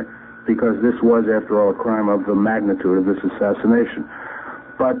there. because this was, after all, a crime of the magnitude of this assassination.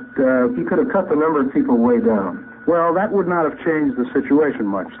 But he could have cut the number of people way down. Well, that would not have changed the situation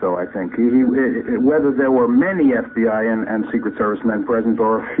much, though, I think. Whether there were many FBI and Secret Service men present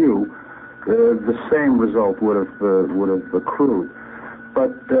or a few, the same result would have accrued.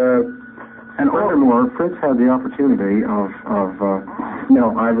 But and furthermore, Fritz had the opportunity of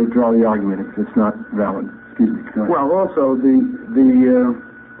no, I withdraw the argument. It's not valid. Excuse me. Go ahead. Well, also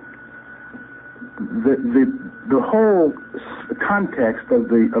the whole context of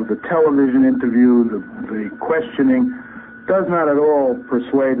the television interview, the questioning, does not at all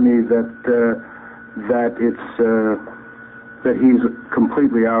persuade me that he's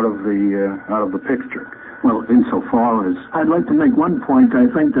completely out of the picture. Well, insofar as I'd like to make one point, I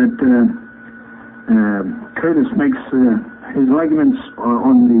think that Curtis makes his arguments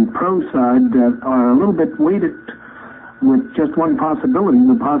on the pro side are a little bit weighted with just one possibility.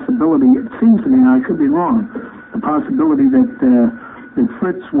 The possibility, it seems to me, and I could be wrong, the possibility that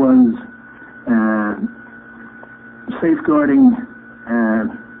Fritz was safeguarding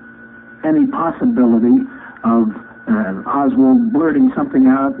any possibility of Oswald blurting something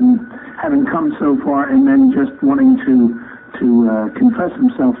out and having come so far and then just wanting to confess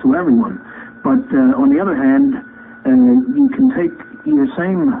himself to everyone. But on the other hand, you can take your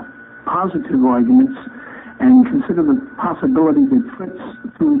same positive arguments and consider the possibility that Fritz,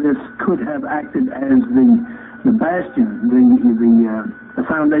 through this, could have acted as the bastion, the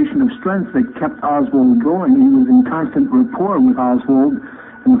foundation of strength that kept Oswald going. He was in constant rapport with Oswald,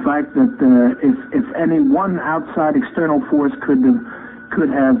 and the fact that if any one outside external force could have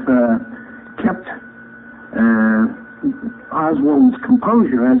kept Oswald's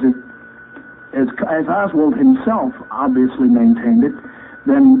composure, as Oswald himself obviously maintained it,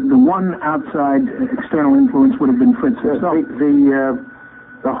 then the one outside external influence would have been Fritz himself.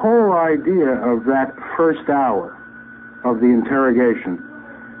 The whole idea of that first hour of the interrogation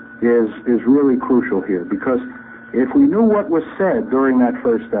is really crucial here, because if we knew what was said during that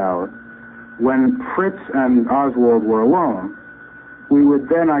first hour, when Fritz and Oswald were alone, we would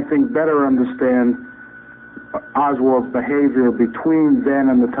then, I think, better understand Oswald's behavior between then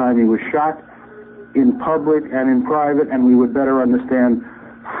and the time he was shot, in public and in private, and we would better understand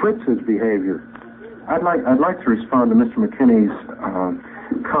Fritz's behavior. I'd like to respond to Mr. McKinney's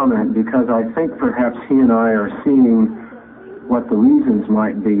comment, because I think perhaps he and I are seeing what the reasons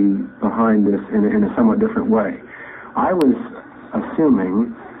might be behind this in a somewhat different way. I was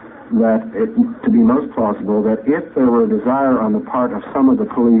assuming that it to be most plausible that if there were a desire on the part of some of the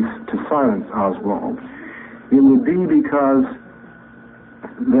police to silence Oswald, it would be because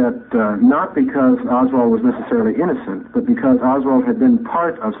not because Oswald was necessarily innocent, but because Oswald had been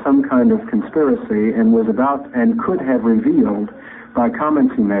part of some kind of conspiracy and was about and could have revealed by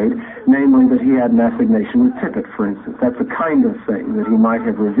comments he made, namely that he had an assignation with Tippit, for instance. That's the kind of thing that he might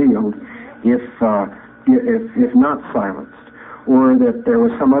have revealed if not silenced, or that there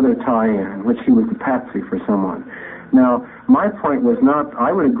was some other tie-in in which he was the patsy for someone. Now, my point was not,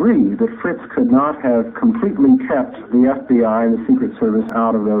 I would agree that Fritz could not have completely kept the FBI and the Secret Service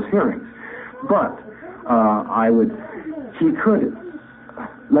out of those hearings. But he could,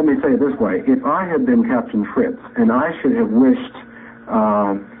 let me say it this way, if I had been Captain Fritz and I should have wished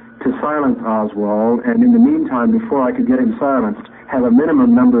to silence Oswald, and in the meantime, before I could get him silenced, have a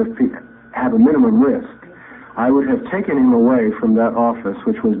minimum risk, I would have taken him away from that office,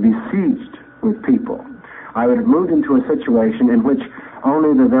 which was besieged with people. I would have moved into a situation in which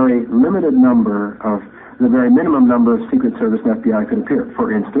only the very minimum number of Secret Service and FBI could appear.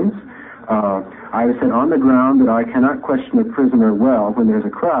 For instance, I have said on the ground that I cannot question a prisoner well when there's a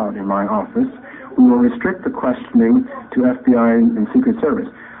crowd in my office. We will restrict the questioning to FBI and Secret Service.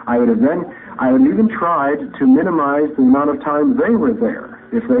 I would have even tried to minimize the amount of time they were there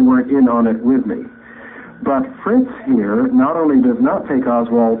if they weren't in on it with me. But Fritz here not only does not take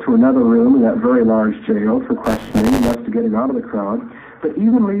Oswald to another room in that very large jail for questioning, and that's to get him out of the crowd, but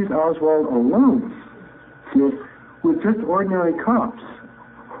even leaves Oswald alone with just ordinary cops.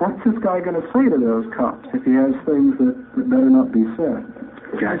 What's this guy going to say to those cops if he has things that better not be said?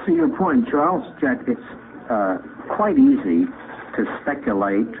 I see your point, Charles. Jack, it's quite easy to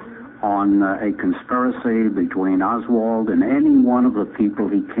speculate on a conspiracy between Oswald and any one of the people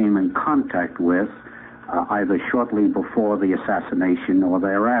he came in contact with, either shortly before the assassination or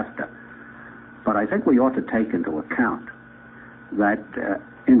thereafter. But I think we ought to take into account that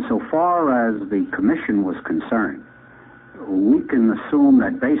insofar as the commission was concerned, we can assume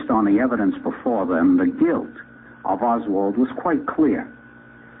that based on the evidence before them, the guilt of Oswald was quite clear.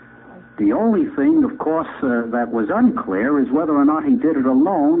 The only thing, of course, that was unclear is whether or not he did it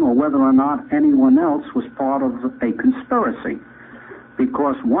alone or whether or not anyone else was part of a conspiracy.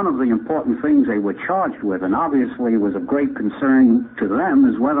 Because one of the important things they were charged with, and obviously was of great concern to them,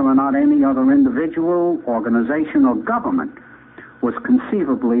 is whether or not any other individual, organization, or government was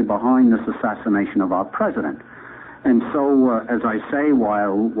conceivably behind this assassination of our president. And so, as I say,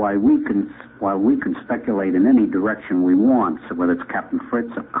 while we can speculate in any direction we want, so whether it's Captain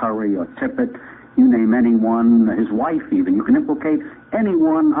Fritz or Curry or Tippett, you name anyone, his wife even, you can implicate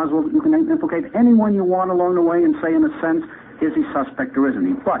anyone, Oswald, you can implicate anyone you want along the way and say, in a sense, is he suspect or isn't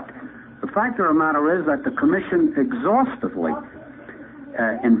he? But the fact of the matter is that the commission exhaustively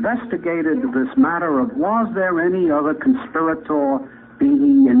investigated this matter of was there any other conspirator, be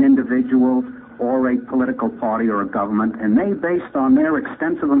he an individual or a political party or a government, and they, based on their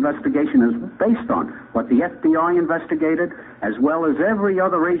extensive investigation, is based on what the FBI investigated, as well as every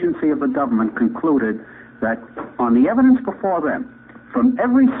other agency of the government, concluded that on the evidence before them, from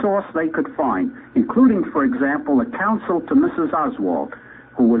every source they could find, including, for example, a counsel to Mrs. Oswald,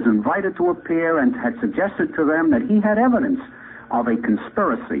 who was invited to appear and had suggested to them that he had evidence of a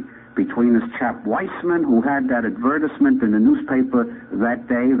conspiracy between this chap Weissman, who had that advertisement in the newspaper that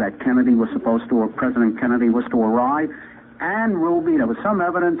day that Kennedy was supposed to, or President Kennedy was to arrive, and Ruby. There was some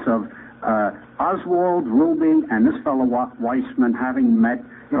evidence of Oswald, Ruby, and this fellow Weissman having met...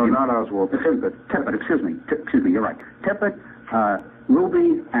 No, not Oswald. Tippett, excuse me, you're right. Tippett,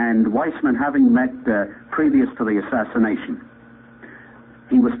 Ruby, and Weissman having met previous to the assassination.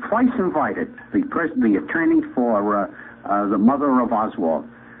 He was twice invited, the attorney for the mother of Oswald,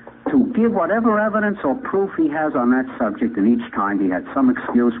 to give whatever evidence or proof he has on that subject, and each time he had some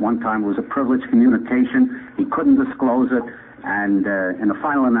excuse. One time it was a privileged communication, he couldn't disclose it, and in the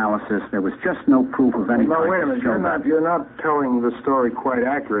final analysis there was just no proof of any kind. No, wait a minute, you're not telling the story quite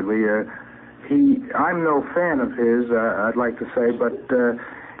accurately. I'm no fan of his, I'd like to say, but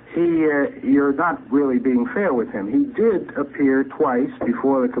you're not really being fair with him. He did appear twice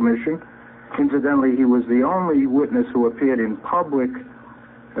before the commission. Incidentally, he was the only witness who appeared in public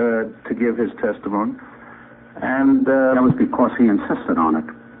to give his testimony, and that was because he insisted on it.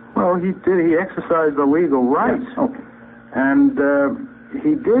 Well, he did. He exercised the legal rights, yes. Okay. And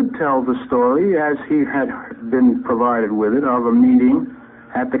he did tell the story as he had been provided with it of a meeting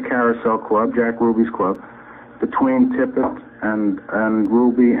at the Carousel Club, Jack Ruby's club, between Tippett and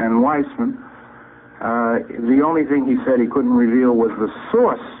Ruby and Weissman. The only thing he said he couldn't reveal was the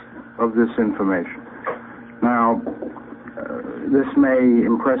source of this information. Now, this may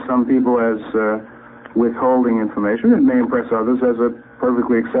impress some people as withholding information. It may impress others as a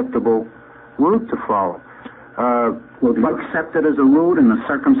perfectly acceptable route to follow. Will you accept it as a route in the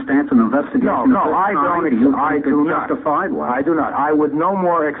circumstance and investigation? No, I don't. I do not. Justified one? I do not. I would no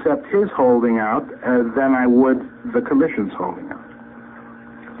more accept his holding out than I would the commission's holding out.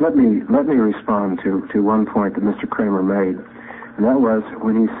 Let me respond to one point that Mr. Kramer made, and that was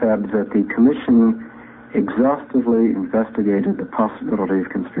when he said that the commission exhaustively investigated the possibility of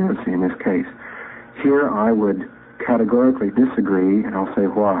conspiracy in this case. Here I would categorically disagree, and I'll say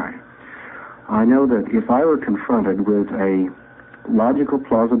why. I know that if I were confronted with a logical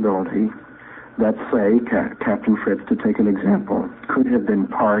plausibility that, say, Captain Fritz, to take an example, could have been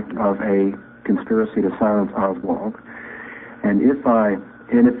part of a conspiracy to silence Oswald, and if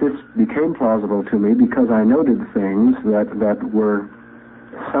this became plausible to me because I noted things that were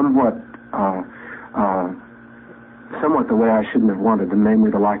somewhat the way I shouldn't have wanted them,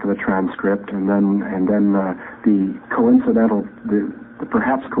 namely the lack of a transcript, and then the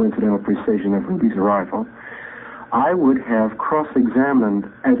perhaps coincidental precision of Ruby's arrival, I would have cross-examined,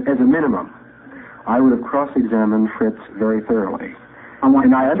 as a minimum, I would have cross-examined Fritz very thoroughly.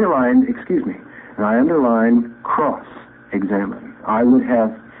 And I underline cross-examine. I would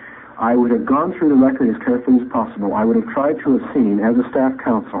have gone through the record as carefully as possible. I would have tried to have seen, as a staff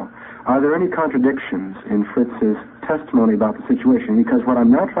counsel, are there any contradictions in Fritz's testimony about the situation? Because what I'm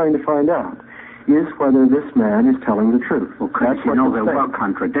now trying to find out is whether this man is telling the truth. Well, Chris, you know there were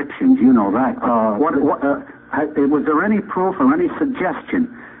contradictions. You know that. Was there any proof or any suggestion,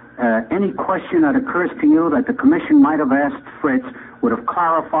 any question that occurs to you that the commission might have asked Fritz would have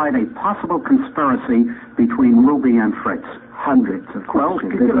clarified a possible conspiracy between Ruby and Fritz? Hundreds of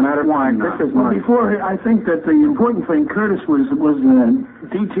questions. Before, I think that the important thing, Curtis was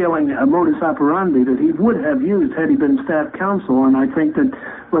detailing a modus operandi that he would have used had he been staff counsel, and I think that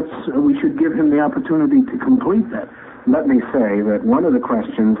we should give him the opportunity to complete that. Let me say that one of the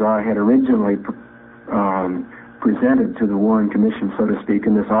questions I had originally presented to the Warren Commission, so to speak,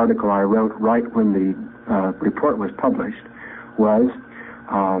 in this article I wrote right when the report was published, was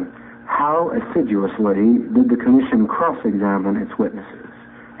how assiduously did the commission cross-examine its witnesses,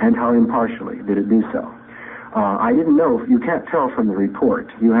 and how impartially did it do so? I didn't know. You can't tell from the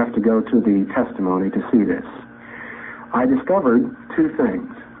report. You have to go to the testimony to see this. I discovered two things.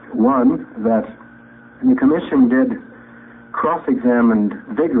 One, that the commission did cross-examined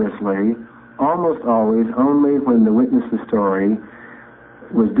vigorously almost always only when the witness's story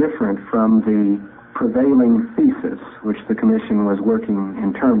was different from the prevailing thesis which the commission was working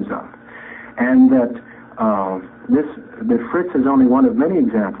in terms of. And that that Fritz is only one of many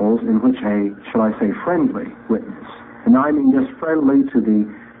examples in which a, shall I say, friendly witness, and I mean just friendly to the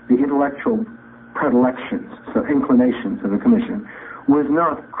intellectual predilections, so inclinations of the commission, was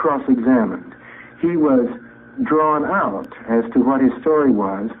not cross-examined. He was drawn out as to what his story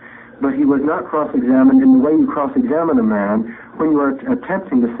was, but he was not cross-examined in the way you cross-examine a man when you are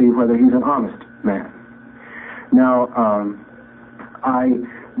attempting to see whether he's an honest man. Now,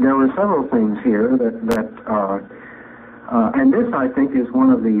 there were several things here and this, I think, is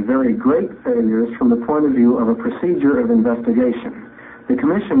one of the very great failures from the point of view of a procedure of investigation. The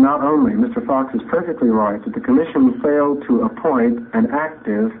commission not only, Mr. Fox is perfectly right, that the commission failed to appoint an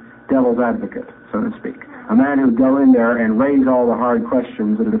active devil's advocate, so to speak, a man who would go in there and raise all the hard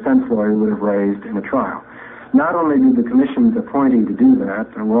questions that a defense lawyer would have raised in a trial. Not only did the commission's appointee to do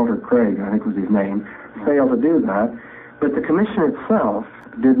that, Walter Craig, I think was his name, fail to do that, but the commission itself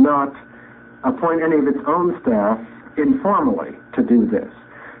did not appoint any of its own staff informally to do this.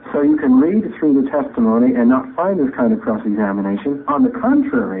 So you can read through the testimony and not find this kind of cross-examination. On the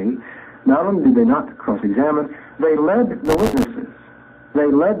contrary, not only did they not cross-examine, they led the witnesses. They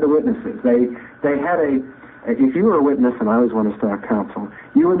led the witnesses. They had if you were a witness and I was one of staff counsel,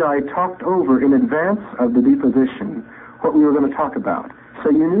 you and I talked over in advance of the deposition what we were going to talk about. So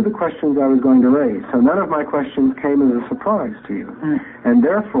you knew the questions I was going to raise. So none of my questions came as a surprise to you. And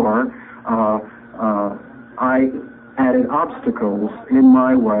therefore, I added obstacles in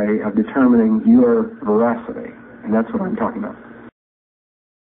my way of determining your veracity. And that's what I'm talking about.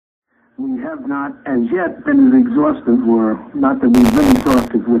 We have not as yet been as exhaustive, or not that we've been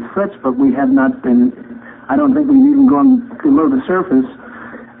exhaustive with Fritz, but we have not been, I don't think we've even gone below the surface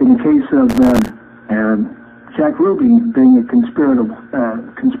in the case of Jack Ruby being a conspiratorial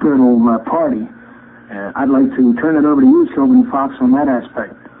party. I'd like to turn it over to you, Sylvan Fox, on that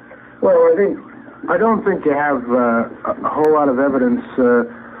aspect. Well, I don't think you have a whole lot of evidence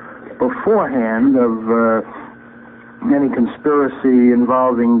beforehand of any conspiracy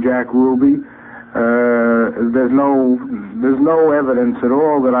involving Jack Ruby. There's no evidence at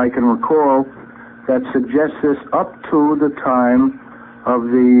all that I can recall that suggests this up to the time of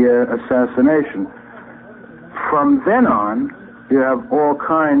the assassination. From then on, you have all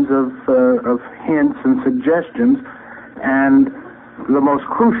kinds of hints and suggestions, and the most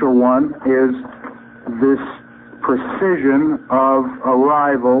crucial one is this precision of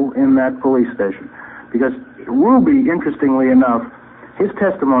arrival in that police station. Because Ruby, interestingly enough, his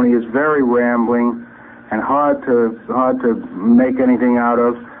testimony is very rambling and hard to make anything out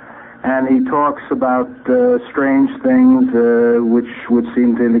of, and he talks about strange things which would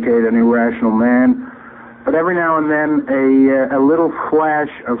seem to indicate an irrational man. But every now and then a little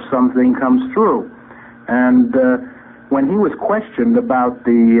flash of something comes through. And when he was questioned about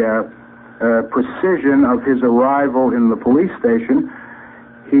the precision of his arrival in the police station,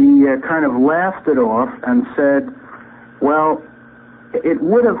 he kind of laughed it off and said, well,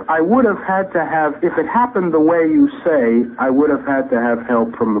 I would have had to have, if it happened the way you say, I would have had to have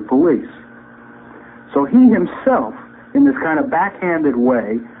help from the police. So he himself, in this kind of backhanded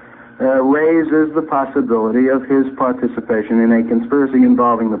way, raises the possibility of his participation in a conspiracy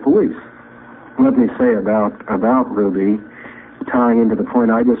involving the police. Let me say about Ruby, tying into the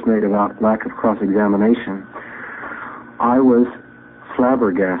point I just made about lack of cross-examination, I was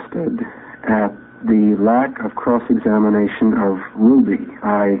flabbergasted at the lack of cross-examination of Ruby.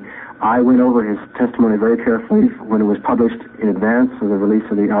 I went over his testimony very carefully when it was published in advance of the release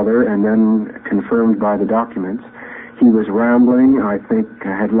of the other and then confirmed by the documents. He was rambling, I think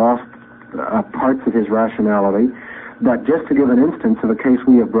had lost parts of his rationality. But just to give an instance of a case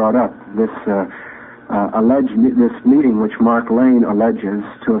we have brought up, this meeting which Mark Lane alleges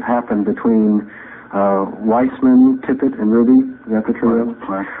to have happened between Weissman, Tippett, and Ruby, is that the truth?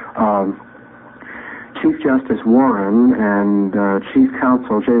 Right. Chief Justice Warren and Chief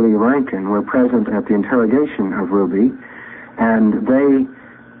Counsel J. Lee Rankin were present at the interrogation of Ruby, and they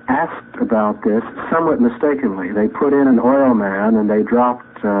asked about this somewhat mistakenly. They put in an oil man and they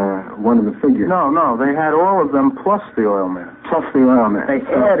dropped one of the figures. No, they had all of them plus the oil man. Plus the oil man. They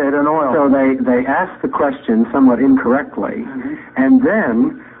added an oil man. So they asked the question somewhat incorrectly, and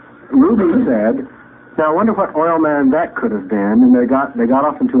then Ruby said, "Now I wonder what oil man that could have been." And they got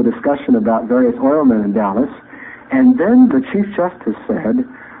off into a discussion about various oil men in Dallas. And then the Chief Justice said,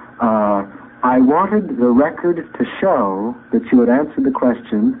 "I wanted the record to show that you had answered the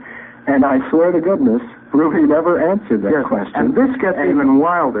question, and I swear to goodness, Ruby never answered that question." And this gets even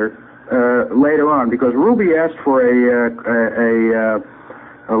wilder later on, because Ruby asked for a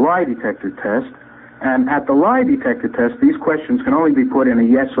lie detector test, and at the lie detector test, these questions can only be put in a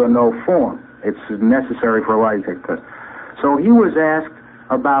yes or no form. It's necessary for a lie detector test. So he was asked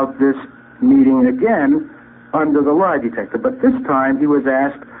about this meeting again under the lie detector, but this time he was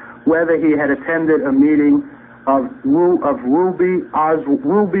asked whether he had attended a meeting of Ruby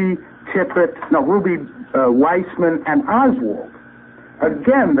Weissman and Oswald.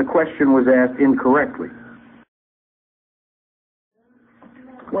 Again, the question was asked incorrectly.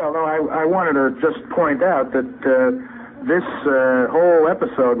 Well, no, I wanted to just point out that this whole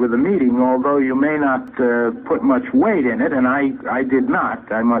episode with the meeting, although you may not put much weight in it, and I did not,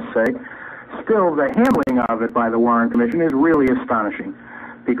 I must say, still the handling of it by the Warren Commission is really astonishing,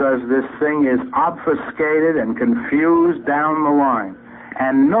 because this thing is obfuscated and confused down the line,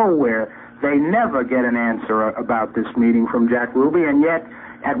 and nowhere, they never get an answer about this meeting from Jack Ruby, and yet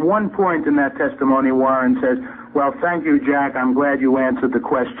at one point in that testimony, Warren says, "Well, thank you, Jack, I'm glad you answered the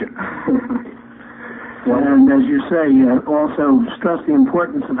question." And as you say, also stress the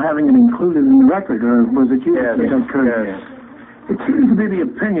importance of having it included in the record, or was it you that said, Kurt? Yes. It seems to be the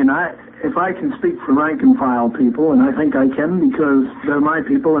opinion, if I can speak for rank and file people, and I think I can because they're my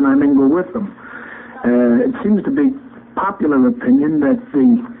people and I mingle with them, it seems to be popular opinion that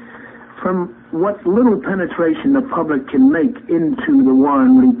from what little penetration the public can make into the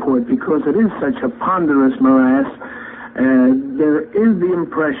Warren report, because it is such a ponderous morass, there is the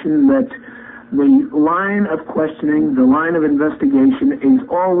impression that the line of questioning, the line of investigation is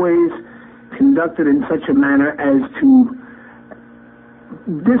always conducted in such a manner as to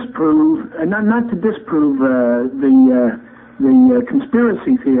disprove, not to disprove the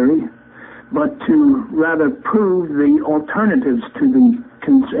conspiracy theory, but to rather prove the alternatives to the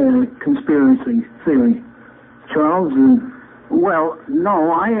conspiracy theory. Charles? Well,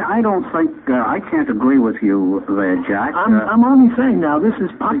 no, I don't think, I can't agree with you there, Jack. I'm only saying now, this is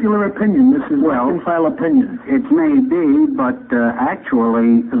popular opinion. This is rank and file opinion. It may be, but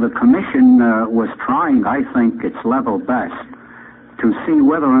actually the Commission was trying, I think, its level best to see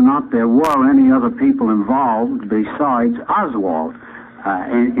whether or not there were any other people involved besides Oswald.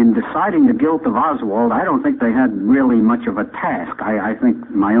 In deciding the guilt of Oswald, I don't think they had really much of a task. I think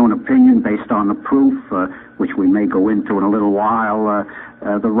my own opinion, based on the proof, which we may go into in a little while,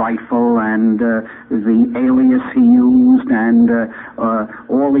 the rifle and the alias he used and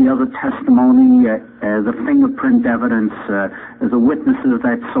all the other testimony, the fingerprint evidence, the witnesses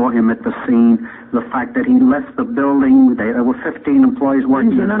that saw him at the scene, the fact that he left the building, there were 15 employees working.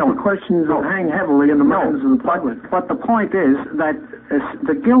 These are not the questions that hang heavily in the minds of the public. But the point is that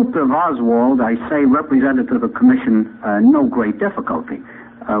the guilt of Oswald, I say, represented to the Commission no great difficulty.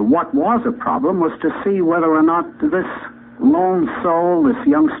 What was a problem was to see whether or not this lone soul, this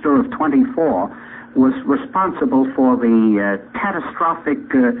youngster of 24, was responsible for the catastrophic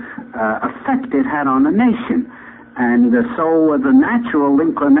effect it had on the nation. And so the natural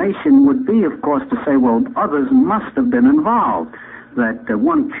inclination would be, of course, to say, well, others must have been involved, that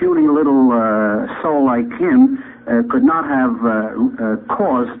one puny little soul like him could not have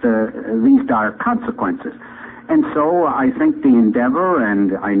caused these dire consequences. And so I think the endeavor,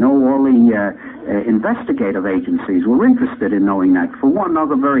 and I know all the investigative agencies were interested in knowing that for one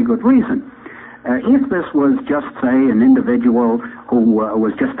other very good reason. If this was just, say, an individual who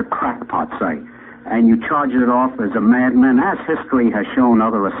was just a crackpot, say, and you charged it off as a madman, as history has shown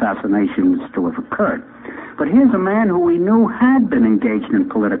other assassinations to have occurred. But here's a man who we knew had been engaged in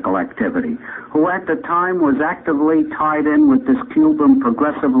political activity, who at the time was actively tied in with this Cuban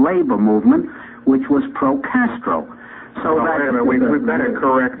progressive labor movement, which was pro-Castro. So wait a minute, we better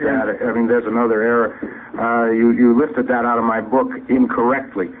correct that. I mean, there's another error. You lifted that out of my book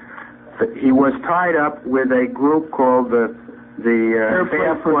incorrectly. He was tied up with a group called the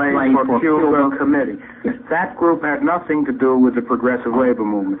Fair Play for Cuba Committee. Yes. That group had nothing to do with the progressive labor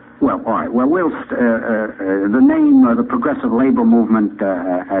movement. Well, all right. Well, the name, the progressive labor movement,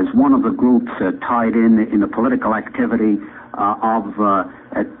 as one of the groups tied in the political activity of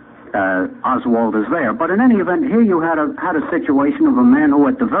Oswald is there. But in any event, here you had a situation of a man who,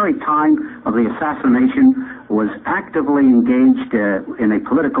 at the very time of the assassination, was actively engaged in a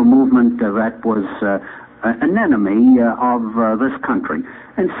political movement that was an enemy of this country.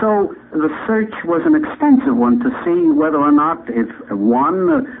 And so the search was an extensive one to see whether or not, if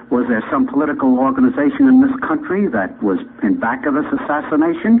one, was there some political organization in this country that was in back of this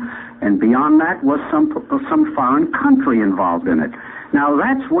assassination, and beyond that, was some foreign country involved in it. Now,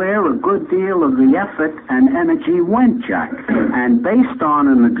 that's where a good deal of the effort and energy went, Jack. And based on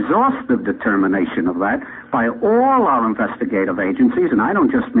an exhaustive determination of that by all our investigative agencies, and I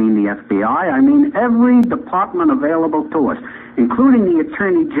don't just mean the FBI, I mean every department available to us, including the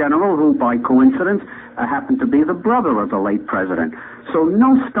Attorney General, who, by coincidence, happened to be the brother of the late president. So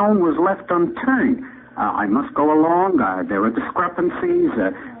no stone was left unturned. I must go along. There are discrepancies.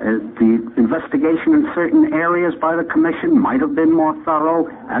 The investigation in certain areas by the commission might have been more thorough,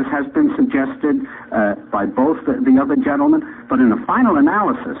 as has been suggested by both the other gentlemen. But in the final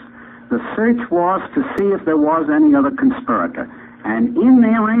analysis, the search was to see if there was any other conspirator. And in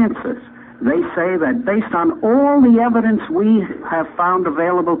their answers, they say that based on all the evidence we have found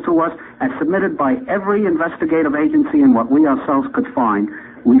available to us, as submitted by every investigative agency and what we ourselves could find,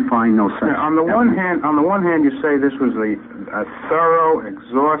 we find no such. On the one hand, you say this was a thorough,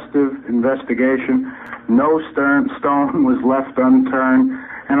 exhaustive investigation. No stone was left unturned.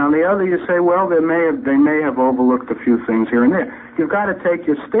 And on the other, you say, well, they may have overlooked a few things here and there. You've got to take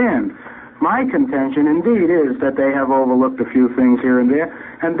your stand. My contention, indeed, is that they have overlooked a few things here and there,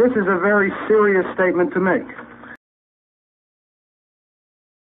 and this is a very serious statement to make.